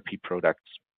tissue therapy products.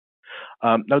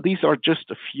 Now, these are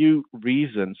just a few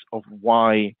reasons of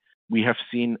why we have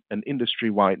seen an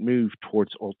industry-wide move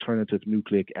towards alternative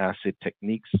nucleic acid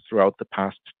techniques throughout the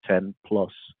past 10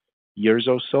 plus years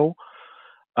or so.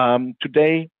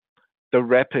 Today,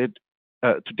 rapid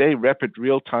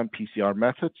real-time PCR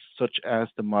methods, such as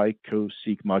the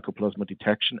MycoSeq mycoplasma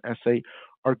detection assay,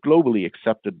 are globally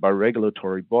accepted by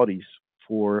regulatory bodies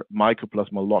for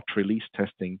mycoplasma lot release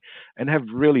testing and have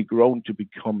really grown to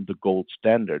become the gold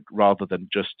standard rather than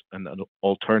just an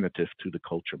alternative to the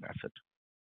culture method.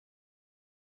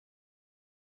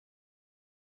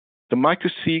 The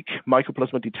MycoSeq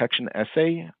mycoplasma detection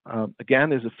assay,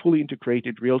 again, is a fully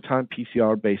integrated real-time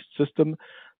PCR-based system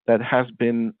that has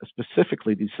been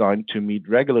specifically designed to meet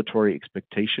regulatory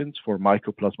expectations for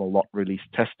mycoplasma lot release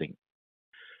testing.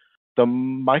 The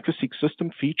MycoSeq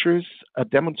system features a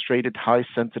demonstrated high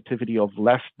sensitivity of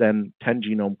less than 10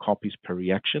 genome copies per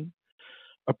reaction,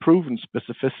 a proven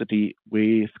specificity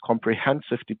with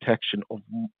comprehensive detection of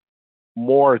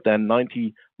more than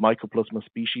 90 mycoplasma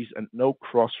species, and no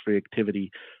cross-reactivity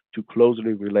to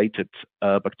closely related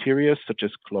bacteria such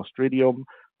as Clostridium,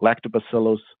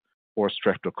 Lactobacillus, or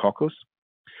Streptococcus,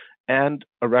 and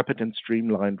a rapid and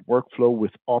streamlined workflow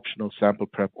with optional sample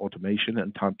prep automation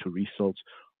and time to results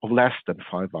of less than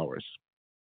 5 hours.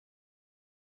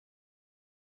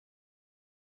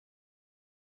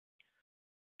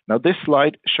 Now, this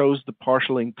slide shows the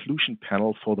partial inclusion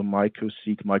panel for the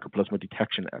MycoSeq mycoplasma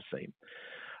detection assay.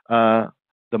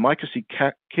 The MycoSeq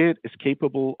kit is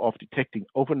capable of detecting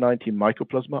over 90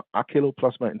 mycoplasma,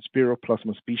 achyloplasma, and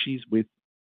spiroplasma species with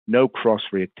no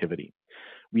cross-reactivity.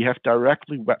 We have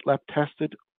directly wet lab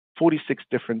tested 46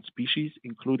 different species,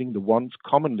 including the ones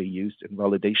commonly used in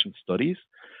validation studies,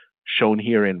 shown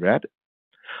here in red,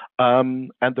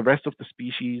 and the rest of the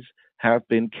species have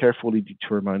been carefully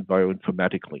determined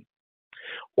bioinformatically.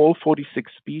 All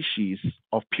 46 species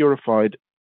of purified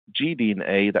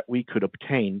gDNA that we could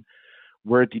obtain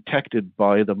were detected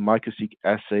by the MycoSeq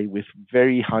assay with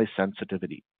very high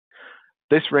sensitivity.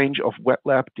 This range of wet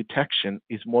lab detection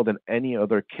is more than any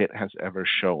other kit has ever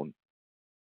shown.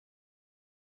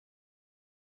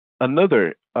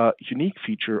 Another unique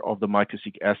feature of the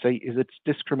MycoSeq assay is its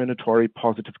discriminatory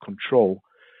positive control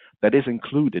that is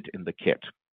included in the kit.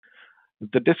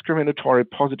 The discriminatory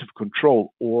positive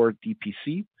control, or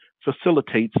DPC,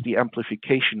 facilitates the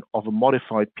amplification of a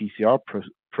modified PCR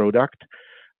product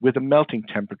with a melting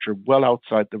temperature well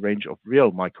outside the range of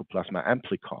real mycoplasma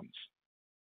amplicons.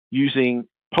 Using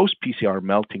post-PCR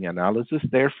melting analysis,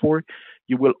 therefore,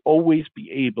 you will always be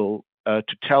able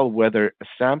to tell whether a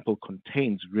sample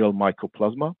contains real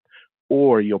mycoplasma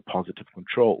or your positive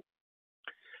control.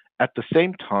 At the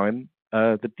same time,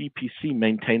 the DPC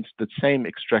maintains the same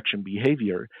extraction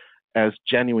behavior as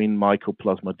genuine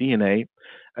mycoplasma DNA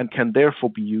and can therefore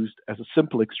be used as a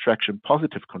simple extraction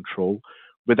positive control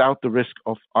without the risk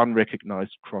of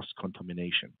unrecognized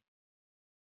cross-contamination.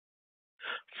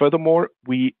 Furthermore,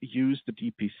 we use the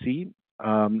DPC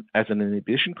as an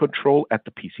inhibition control at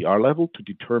the PCR level to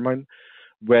determine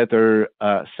whether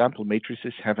sample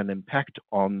matrices have an impact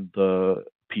on the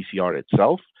PCR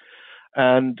itself.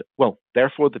 And, well,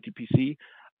 therefore, the DPC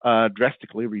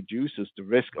drastically reduces the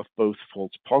risk of both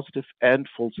false positive and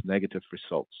false negative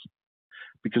results.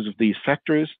 Because of these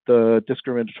factors, the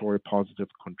discriminatory positive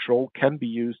control can be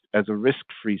used as a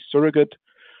risk-free surrogate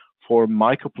for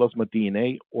mycoplasma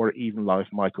DNA or even live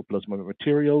mycoplasma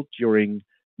material during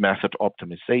method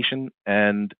optimization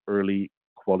and early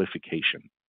qualification.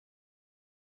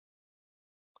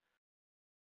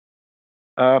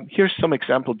 Here's some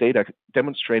example data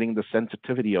demonstrating the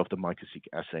sensitivity of the MycoSeq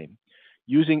assay.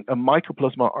 Using a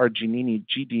mycoplasma arginine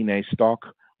gDNA stock,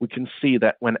 we can see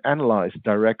that when analyzed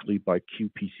directly by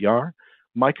qPCR,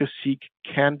 MycoSeq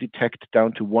can detect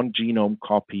down to 1 genome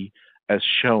copy as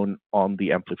shown on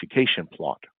the amplification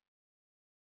plot.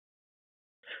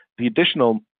 The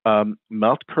additional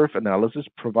melt curve analysis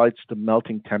provides the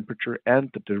melting temperature and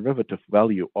the derivative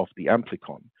value of the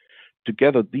amplicon.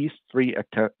 Together, these three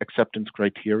acceptance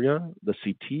criteria, the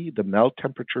CT, the melt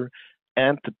temperature,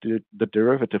 and the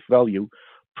derivative value,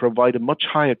 provide a much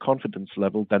higher confidence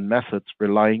level than methods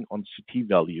relying on CT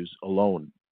values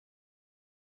alone.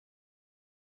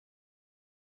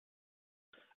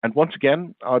 And once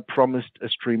again, I promised a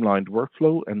streamlined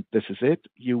workflow, and this is it.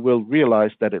 You will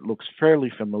realize that it looks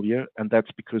fairly familiar, and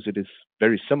that's because it is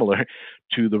very similar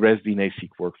to the ResDNA-seq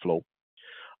workflow.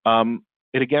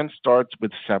 It again starts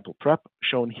with sample prep.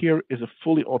 Shown here is a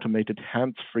fully automated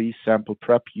hands-free sample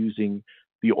prep using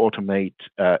the Automate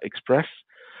Express,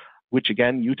 which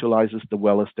again utilizes the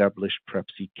well-established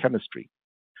PrepSeq chemistry.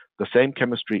 The same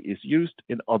chemistry is used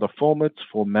in other formats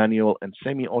for manual and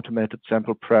semi-automated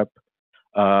sample prep,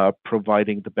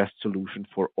 providing the best solution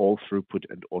for all throughput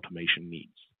and automation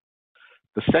needs.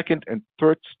 The second and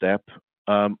third step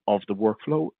of the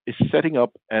workflow is setting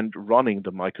up and running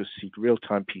the MycoSeq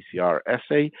real-time PCR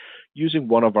assay using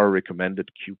one of our recommended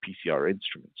qPCR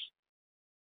instruments.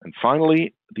 And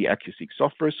finally, the AccuSeq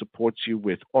software supports you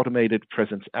with automated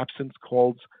presence-absence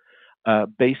calls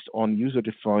based on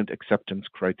user-defined acceptance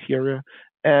criteria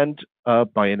and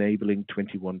by enabling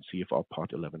 21 CFR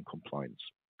Part 11 compliance.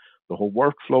 The whole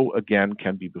workflow, again,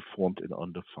 can be performed in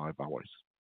under 5 hours.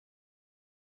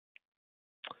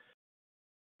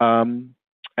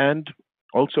 And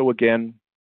also, again,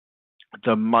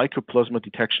 the mycoplasma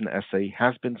detection assay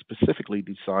has been specifically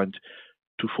designed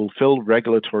to fulfill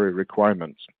regulatory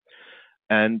requirements.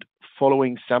 And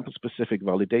following sample-specific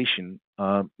validation,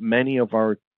 many of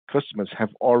our customers have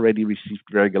already received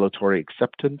regulatory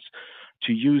acceptance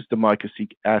to use the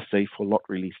MycoSeq assay for lot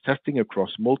release testing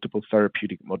across multiple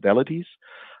therapeutic modalities.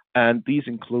 And these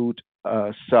include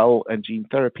cell and gene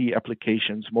therapy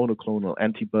applications, monoclonal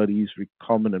antibodies,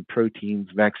 recombinant proteins,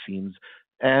 vaccines,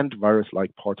 and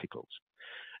virus-like particles.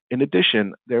 In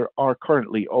addition, there are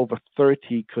currently over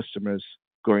 30 customers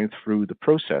going through the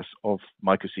process of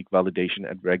MycoSeq validation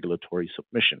and regulatory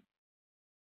submission.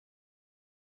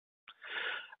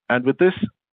 And with this,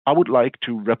 I would like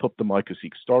to wrap up the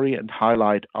MycoSeq story and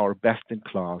highlight our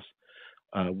best-in-class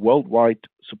worldwide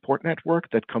support network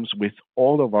that comes with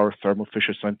all of our Thermo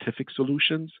Fisher Scientific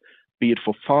solutions, be it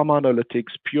for pharma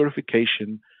analytics,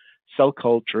 purification, cell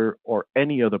culture, or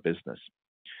any other business.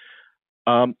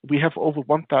 We have over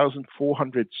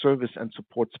 1,400 service and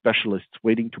support specialists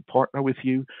waiting to partner with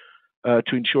you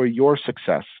to ensure your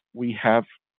success. We have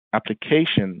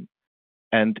application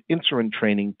and instrument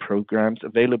training programs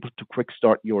available to quick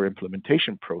start your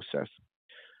implementation process.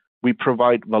 We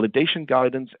provide validation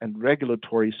guidance and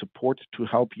regulatory support to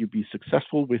help you be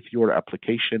successful with your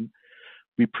application.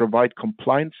 We provide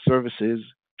compliance services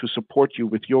to support you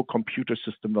with your computer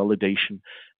system validation,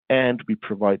 and we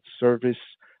provide service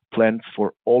plans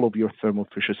for all of your Thermo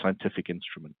Fisher Scientific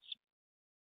instruments.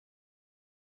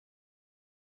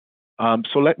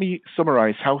 So let me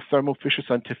summarize how Thermo Fisher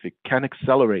Scientific can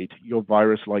accelerate your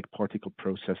virus-like particle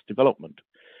process development.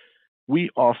 We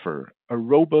offer a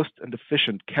robust and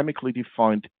efficient chemically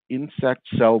defined insect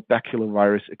cell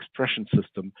baculovirus expression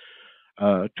system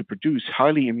to produce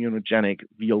highly immunogenic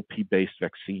VLP-based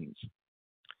vaccines.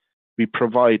 We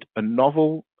provide a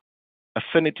novel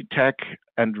affinity tech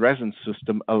and resin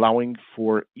system allowing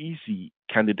for easy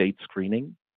candidate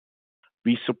screening.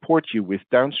 We support you with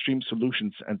downstream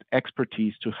solutions and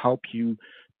expertise to help you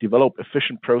develop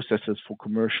efficient processes for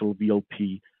commercial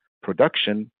VLP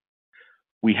production.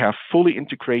 We have fully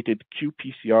integrated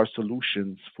qPCR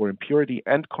solutions for impurity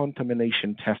and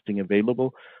contamination testing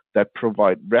available that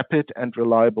provide rapid and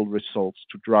reliable results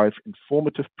to drive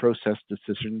informative process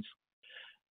decisions.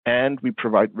 And we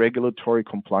provide regulatory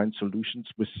compliance solutions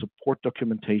with support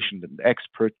documentation and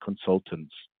expert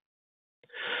consultants.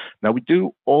 Now, we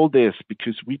do all this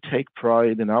because we take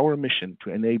pride in our mission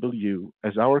to enable you,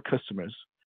 as our customers,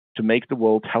 to make the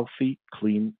world healthy,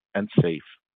 clean, and safe.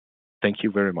 Thank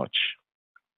you very much.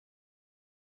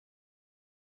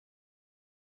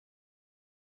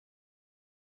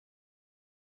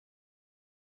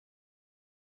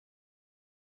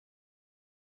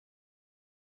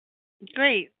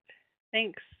 Great.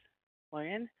 Thanks,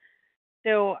 Florian.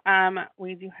 So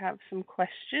we do have some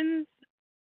questions.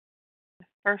 The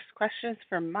first question is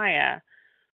for Maya.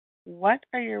 What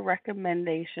are your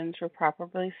recommendations for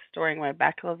properly storing my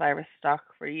baculovirus stock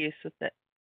for use with the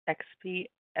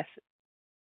XPSS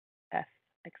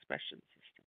expression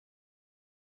system?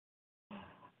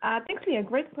 Thanks, Leah.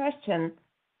 Great question.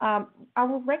 Our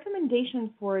recommendation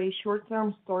for a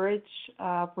short-term storage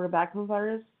for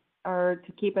baculovirus are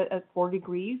to keep it at 4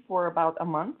 degrees for about a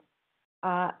month.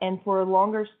 And for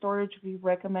longer storage, we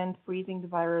recommend freezing the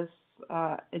virus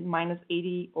at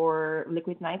 -80 or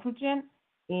liquid nitrogen.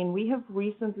 And we have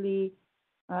recently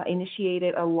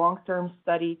initiated a long-term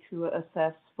study to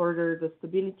assess further the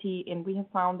stability. And we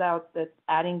have found out that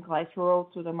adding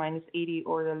glycerol to the -80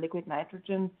 or the liquid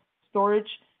nitrogen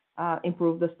storage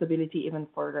improve the stability even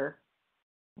further.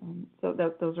 So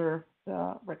those are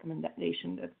the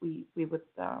recommendation that we would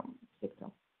stick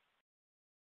to.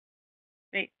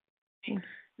 Great. And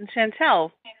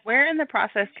Chantelle, where in the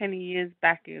process can you use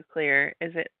BacuClear?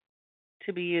 Is it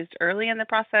to be used early in the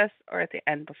process or at the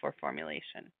end before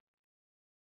formulation?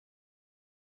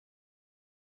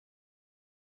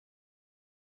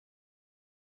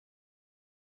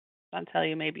 Chantelle,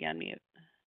 you may be on mute.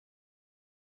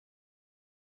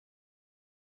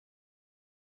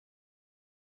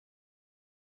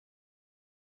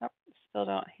 Oh, still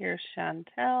don't hear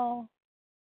Chantelle.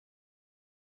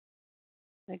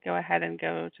 I go ahead and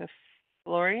go to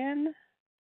Florian.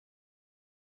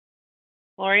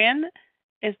 Florian,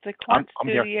 is the Quant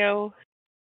Studio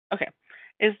okay?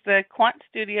 Is the Quant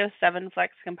Studio 7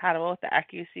 Flex compatible with the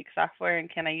AccuSeek software, and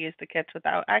can I use the kits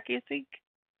without AccuSeek?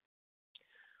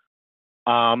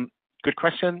 Good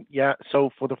question. Yeah. So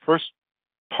for the first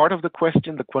part of the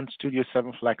question, the Quant Studio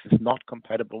 7 Flex is not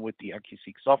compatible with the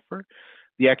AccuSeek software.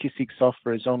 The AccuSeek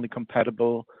software is only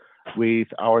compatible with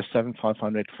our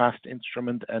 7500 fast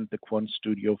instrument and the Quant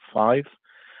Studio 5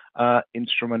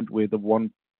 instrument with a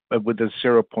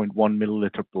 0.1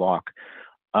 milliliter block.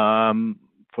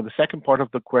 For the second part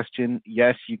of the question,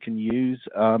 yes, you can use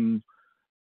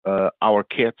our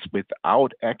kits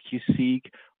without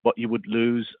AccuSeek, but you would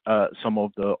lose some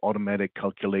of the automatic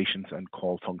calculations and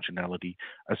call functionality,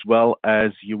 as well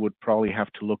as you would probably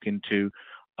have to look into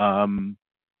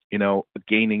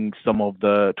gaining some of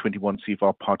the 21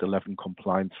 CFR Part 11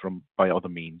 compliance by other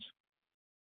means.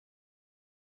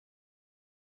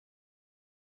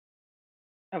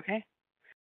 Okay.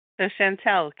 So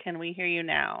Chantelle, can we hear you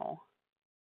now?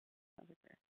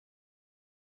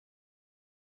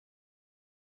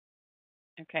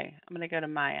 Okay, I'm going to go to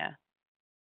Maya.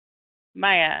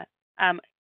 Maya,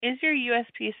 is your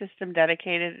USP system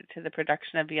dedicated to the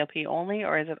production of VLP only,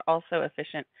 or is it also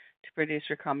efficient to produce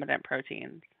recombinant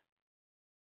proteins?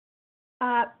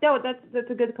 No,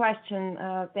 that's a good question.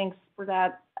 Thanks for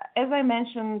that. As I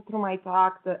mentioned through my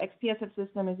talk, the XPSF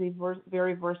system is a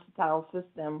very versatile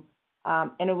system,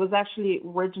 and it was actually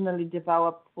originally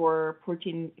developed for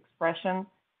protein expression,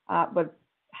 but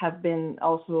have been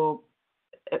also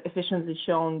efficiently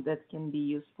shown that can be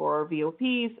used for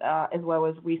VLPs as well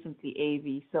as recently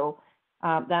AAV. So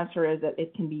the answer is that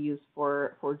it can be used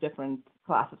for different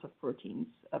classes of proteins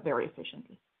very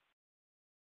efficiently.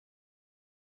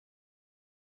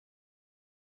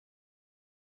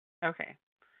 Okay.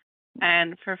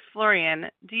 And for Florian,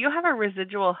 do you have a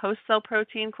residual host cell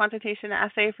protein quantitation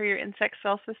assay for your insect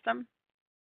cell system?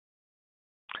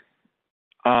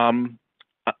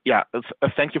 Yeah,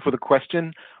 thank you for the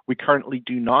question. We currently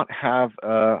do not have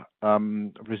a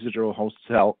residual host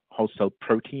cell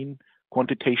protein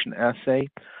quantitation assay,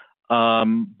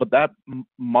 but that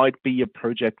might be a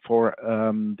project for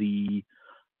the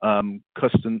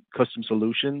custom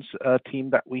solutions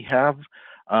team that we have.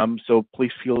 So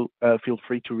please feel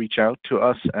free to reach out to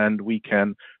us, and we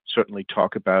can certainly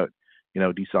talk about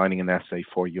designing an assay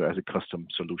for you as a custom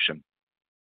solution.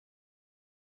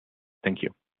 Thank you.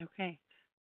 Okay.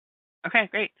 Okay,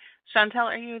 great. Chantelle,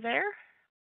 are you there?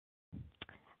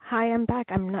 Hi, I'm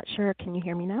back. I'm not sure. Can you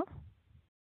hear me now?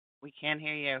 We can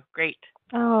hear you. Great.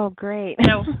 Oh, great.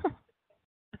 So,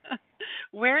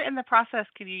 where in the process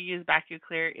can you use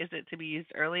Bacuclear? Is it to be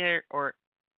used earlier or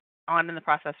on in the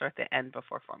process or at the end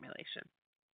before formulation?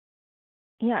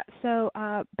 Yeah, so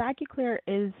Bacuclear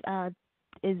is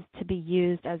to be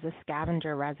used as a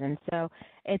scavenger resin. So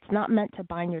it's not meant to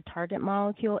bind your target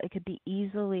molecule. It could be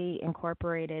easily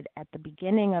incorporated at the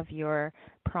beginning of your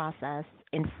process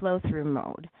in flow-through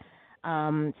mode.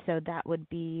 So that would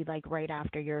be like right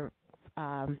after your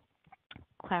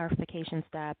clarification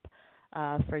step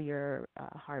for your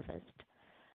harvest.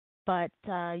 But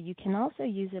you can also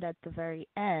use it at the very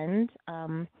end.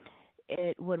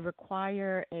 It would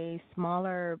require a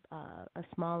smaller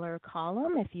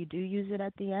column if you do use it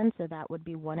at the end. So that would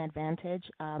be one advantage.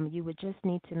 You would just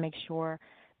need to make sure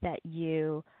that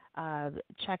you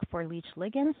check for leach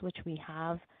ligands, which we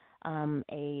have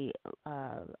a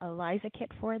ELISA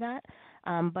kit for that.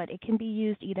 But it can be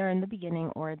used either in the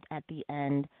beginning or at the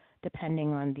end,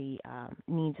 depending on the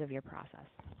needs of your process.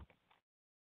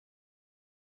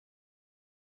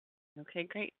 Okay,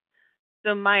 great.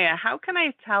 So Maya, how can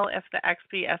I tell if the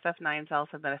XPSF9 cells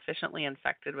have been efficiently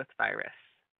infected with virus?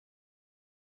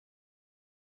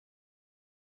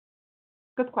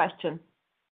 Good question.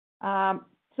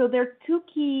 So there are two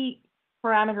key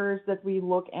parameters that we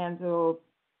look into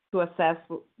to assess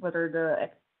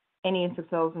whether any insect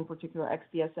cells, in particular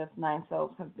XPSF9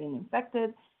 cells, have been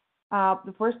infected.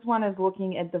 The first one is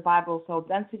looking at the viable cell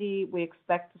density. We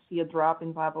expect to see a drop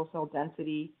in viable cell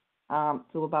density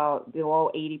to about below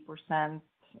 80%,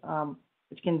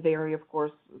 which can vary, of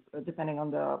course, depending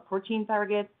on the protein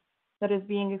target that is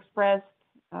being expressed.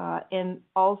 And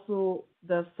also,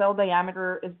 the cell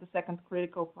diameter is the second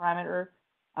critical parameter.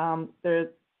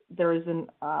 There is an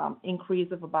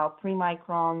increase of about 3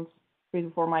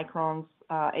 to 4 microns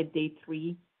at day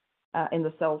 3 in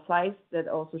the cell size. That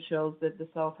also shows that the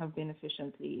cells have been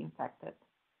efficiently infected.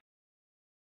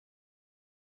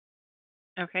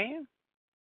 Okay.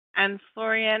 And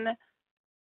Florian,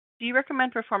 do you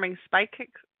recommend performing spike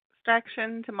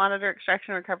extraction to monitor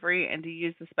extraction recovery, and do you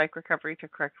use the spike recovery to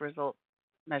correct results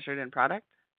measured in product?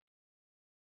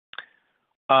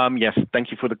 Yes,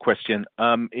 thank you for the question.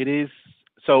 It is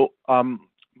so. I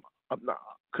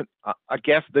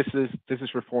guess this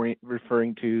is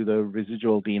referring to the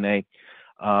residual DNA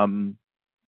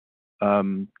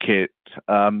kit.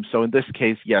 So in this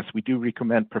case, yes, we do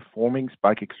recommend performing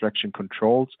spike extraction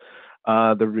controls.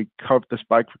 The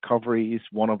spike recovery is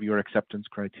one of your acceptance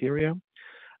criteria.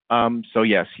 So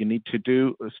yes, you need to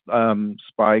do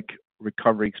spike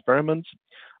recovery experiments.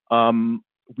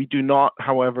 We do not,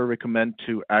 however, recommend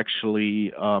to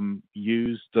actually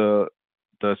use the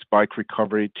spike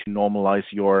recovery to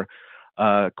normalize your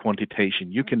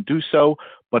quantitation. You can do so,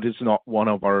 but it's not one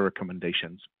of our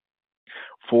recommendations.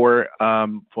 For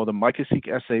the MicroSeq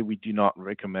assay, we do not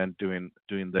recommend doing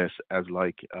this as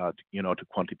to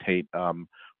quantitate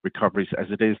recoveries,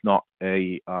 as it is not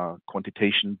a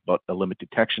quantitation but a limit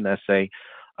detection assay.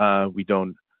 We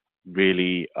don't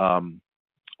really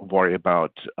worry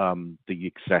about the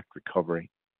exact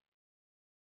recovery.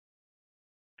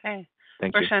 Okay.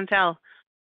 Thank For you. Chantelle,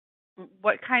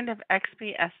 what kind of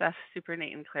XPSF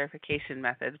supernatant clarification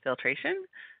method filtration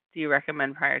do you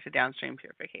recommend prior to downstream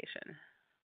purification?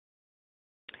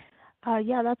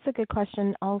 Yeah, that's a good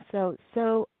question also.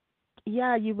 So,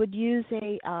 yeah, you would use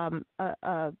a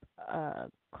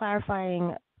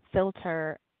clarifying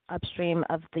filter upstream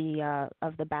of the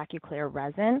Bacuclear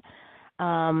resin.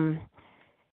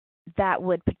 That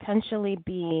would potentially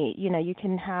be, you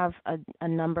can have a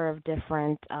number of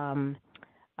different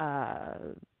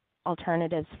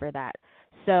alternatives for that.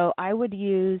 So I would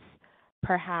use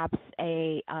perhaps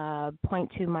a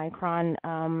 0.2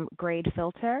 micron grade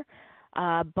filter.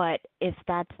 But if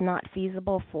that's not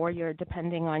feasible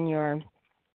depending on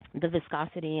the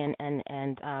viscosity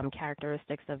and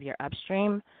characteristics of your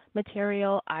upstream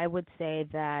material, I would say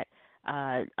that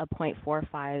a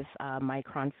 0.45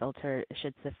 micron filter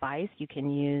should suffice. You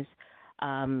can use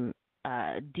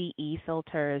DE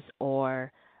filters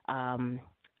or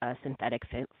synthetic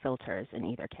filters in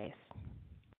either case.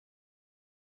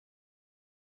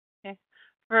 Okay.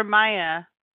 For Maya,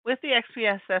 with the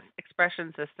XPSF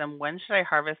expression system, when should I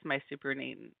harvest my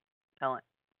supernatant pellet?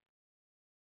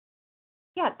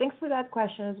 Yeah, thanks for that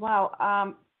question as well.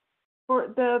 For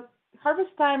the harvest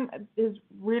time is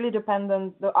really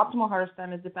dependent. The optimal harvest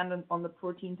time is dependent on the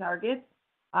protein target.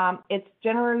 It's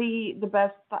generally the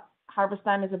best harvest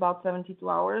time is about 72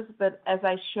 hours. But as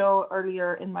I showed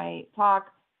earlier in my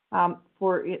talk,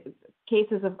 for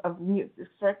cases of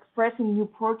expressing new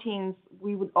proteins,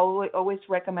 we would always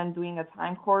recommend doing a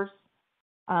time course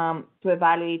to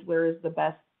evaluate where is the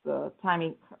best the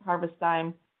timing, harvest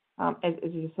time. As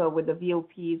you saw with the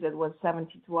VOPs, it was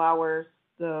 72 hours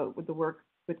with the work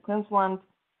with Queensland.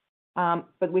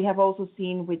 But we have also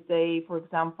seen with for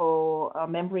example,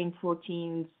 membrane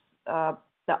proteins, the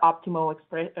optimal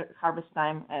harvest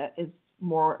time is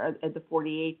more at the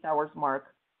 48 hours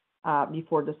mark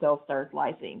before the cells start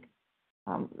lysing.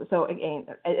 So again,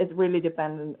 it really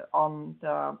depends on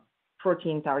the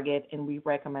protein target, and we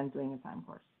recommend doing a time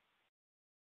course.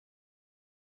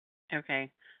 Okay.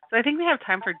 So I think we have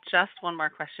time for just one more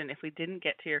question. If we didn't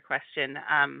get to your question,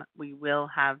 we will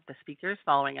have the speakers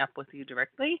following up with you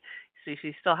directly. So if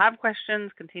you still have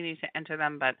questions, continue to enter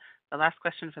them. But the last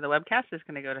question for the webcast is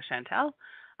going to go to Chantelle.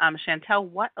 Chantelle,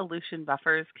 what elution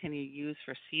buffers can you use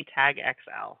for CTAG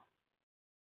XL?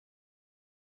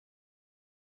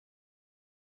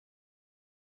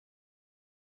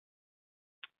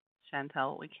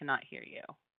 Chantelle, we cannot hear you.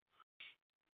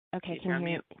 Okay, can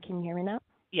you hear me now?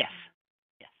 Yes.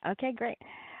 Okay, great.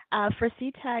 For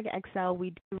CTAG XL, we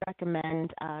do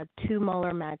recommend 2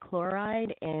 molar mag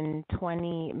chloride in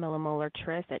 20 millimolar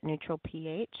tris at neutral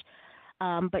pH.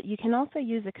 But you can also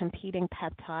use a competing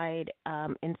peptide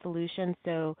in solution.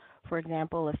 So, for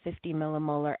example, a 50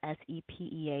 millimolar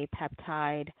SEPEA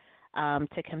peptide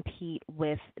to compete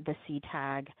with the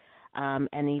CTAG and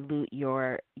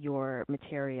elute your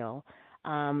material.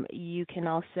 You can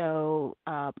also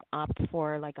opt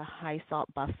for like a high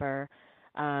salt buffer,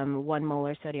 1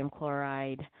 molar sodium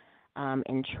chloride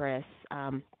in tris.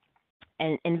 And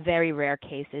in very rare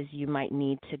cases, you might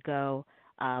need to go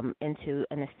into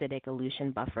an acidic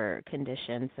elution buffer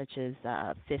condition, such as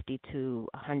 50 to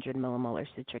 100 millimolar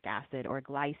citric acid or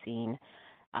glycine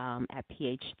at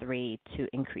pH 3 to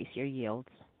increase your yields.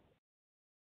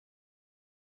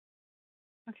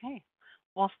 Okay.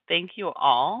 Well, thank you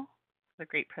all for the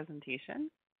great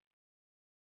presentation.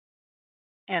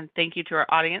 And thank you to our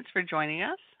audience for joining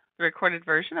us. The recorded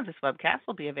version of this webcast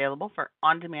will be available for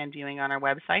on-demand viewing on our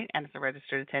website, and as a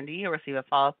registered attendee, you'll receive a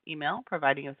follow-up email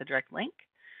providing you with a direct link.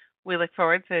 We look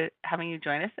forward to having you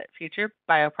join us at future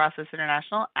BioProcess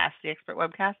International Ask the Expert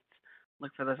webcasts.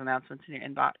 Look for those announcements in your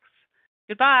inbox.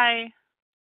 Goodbye.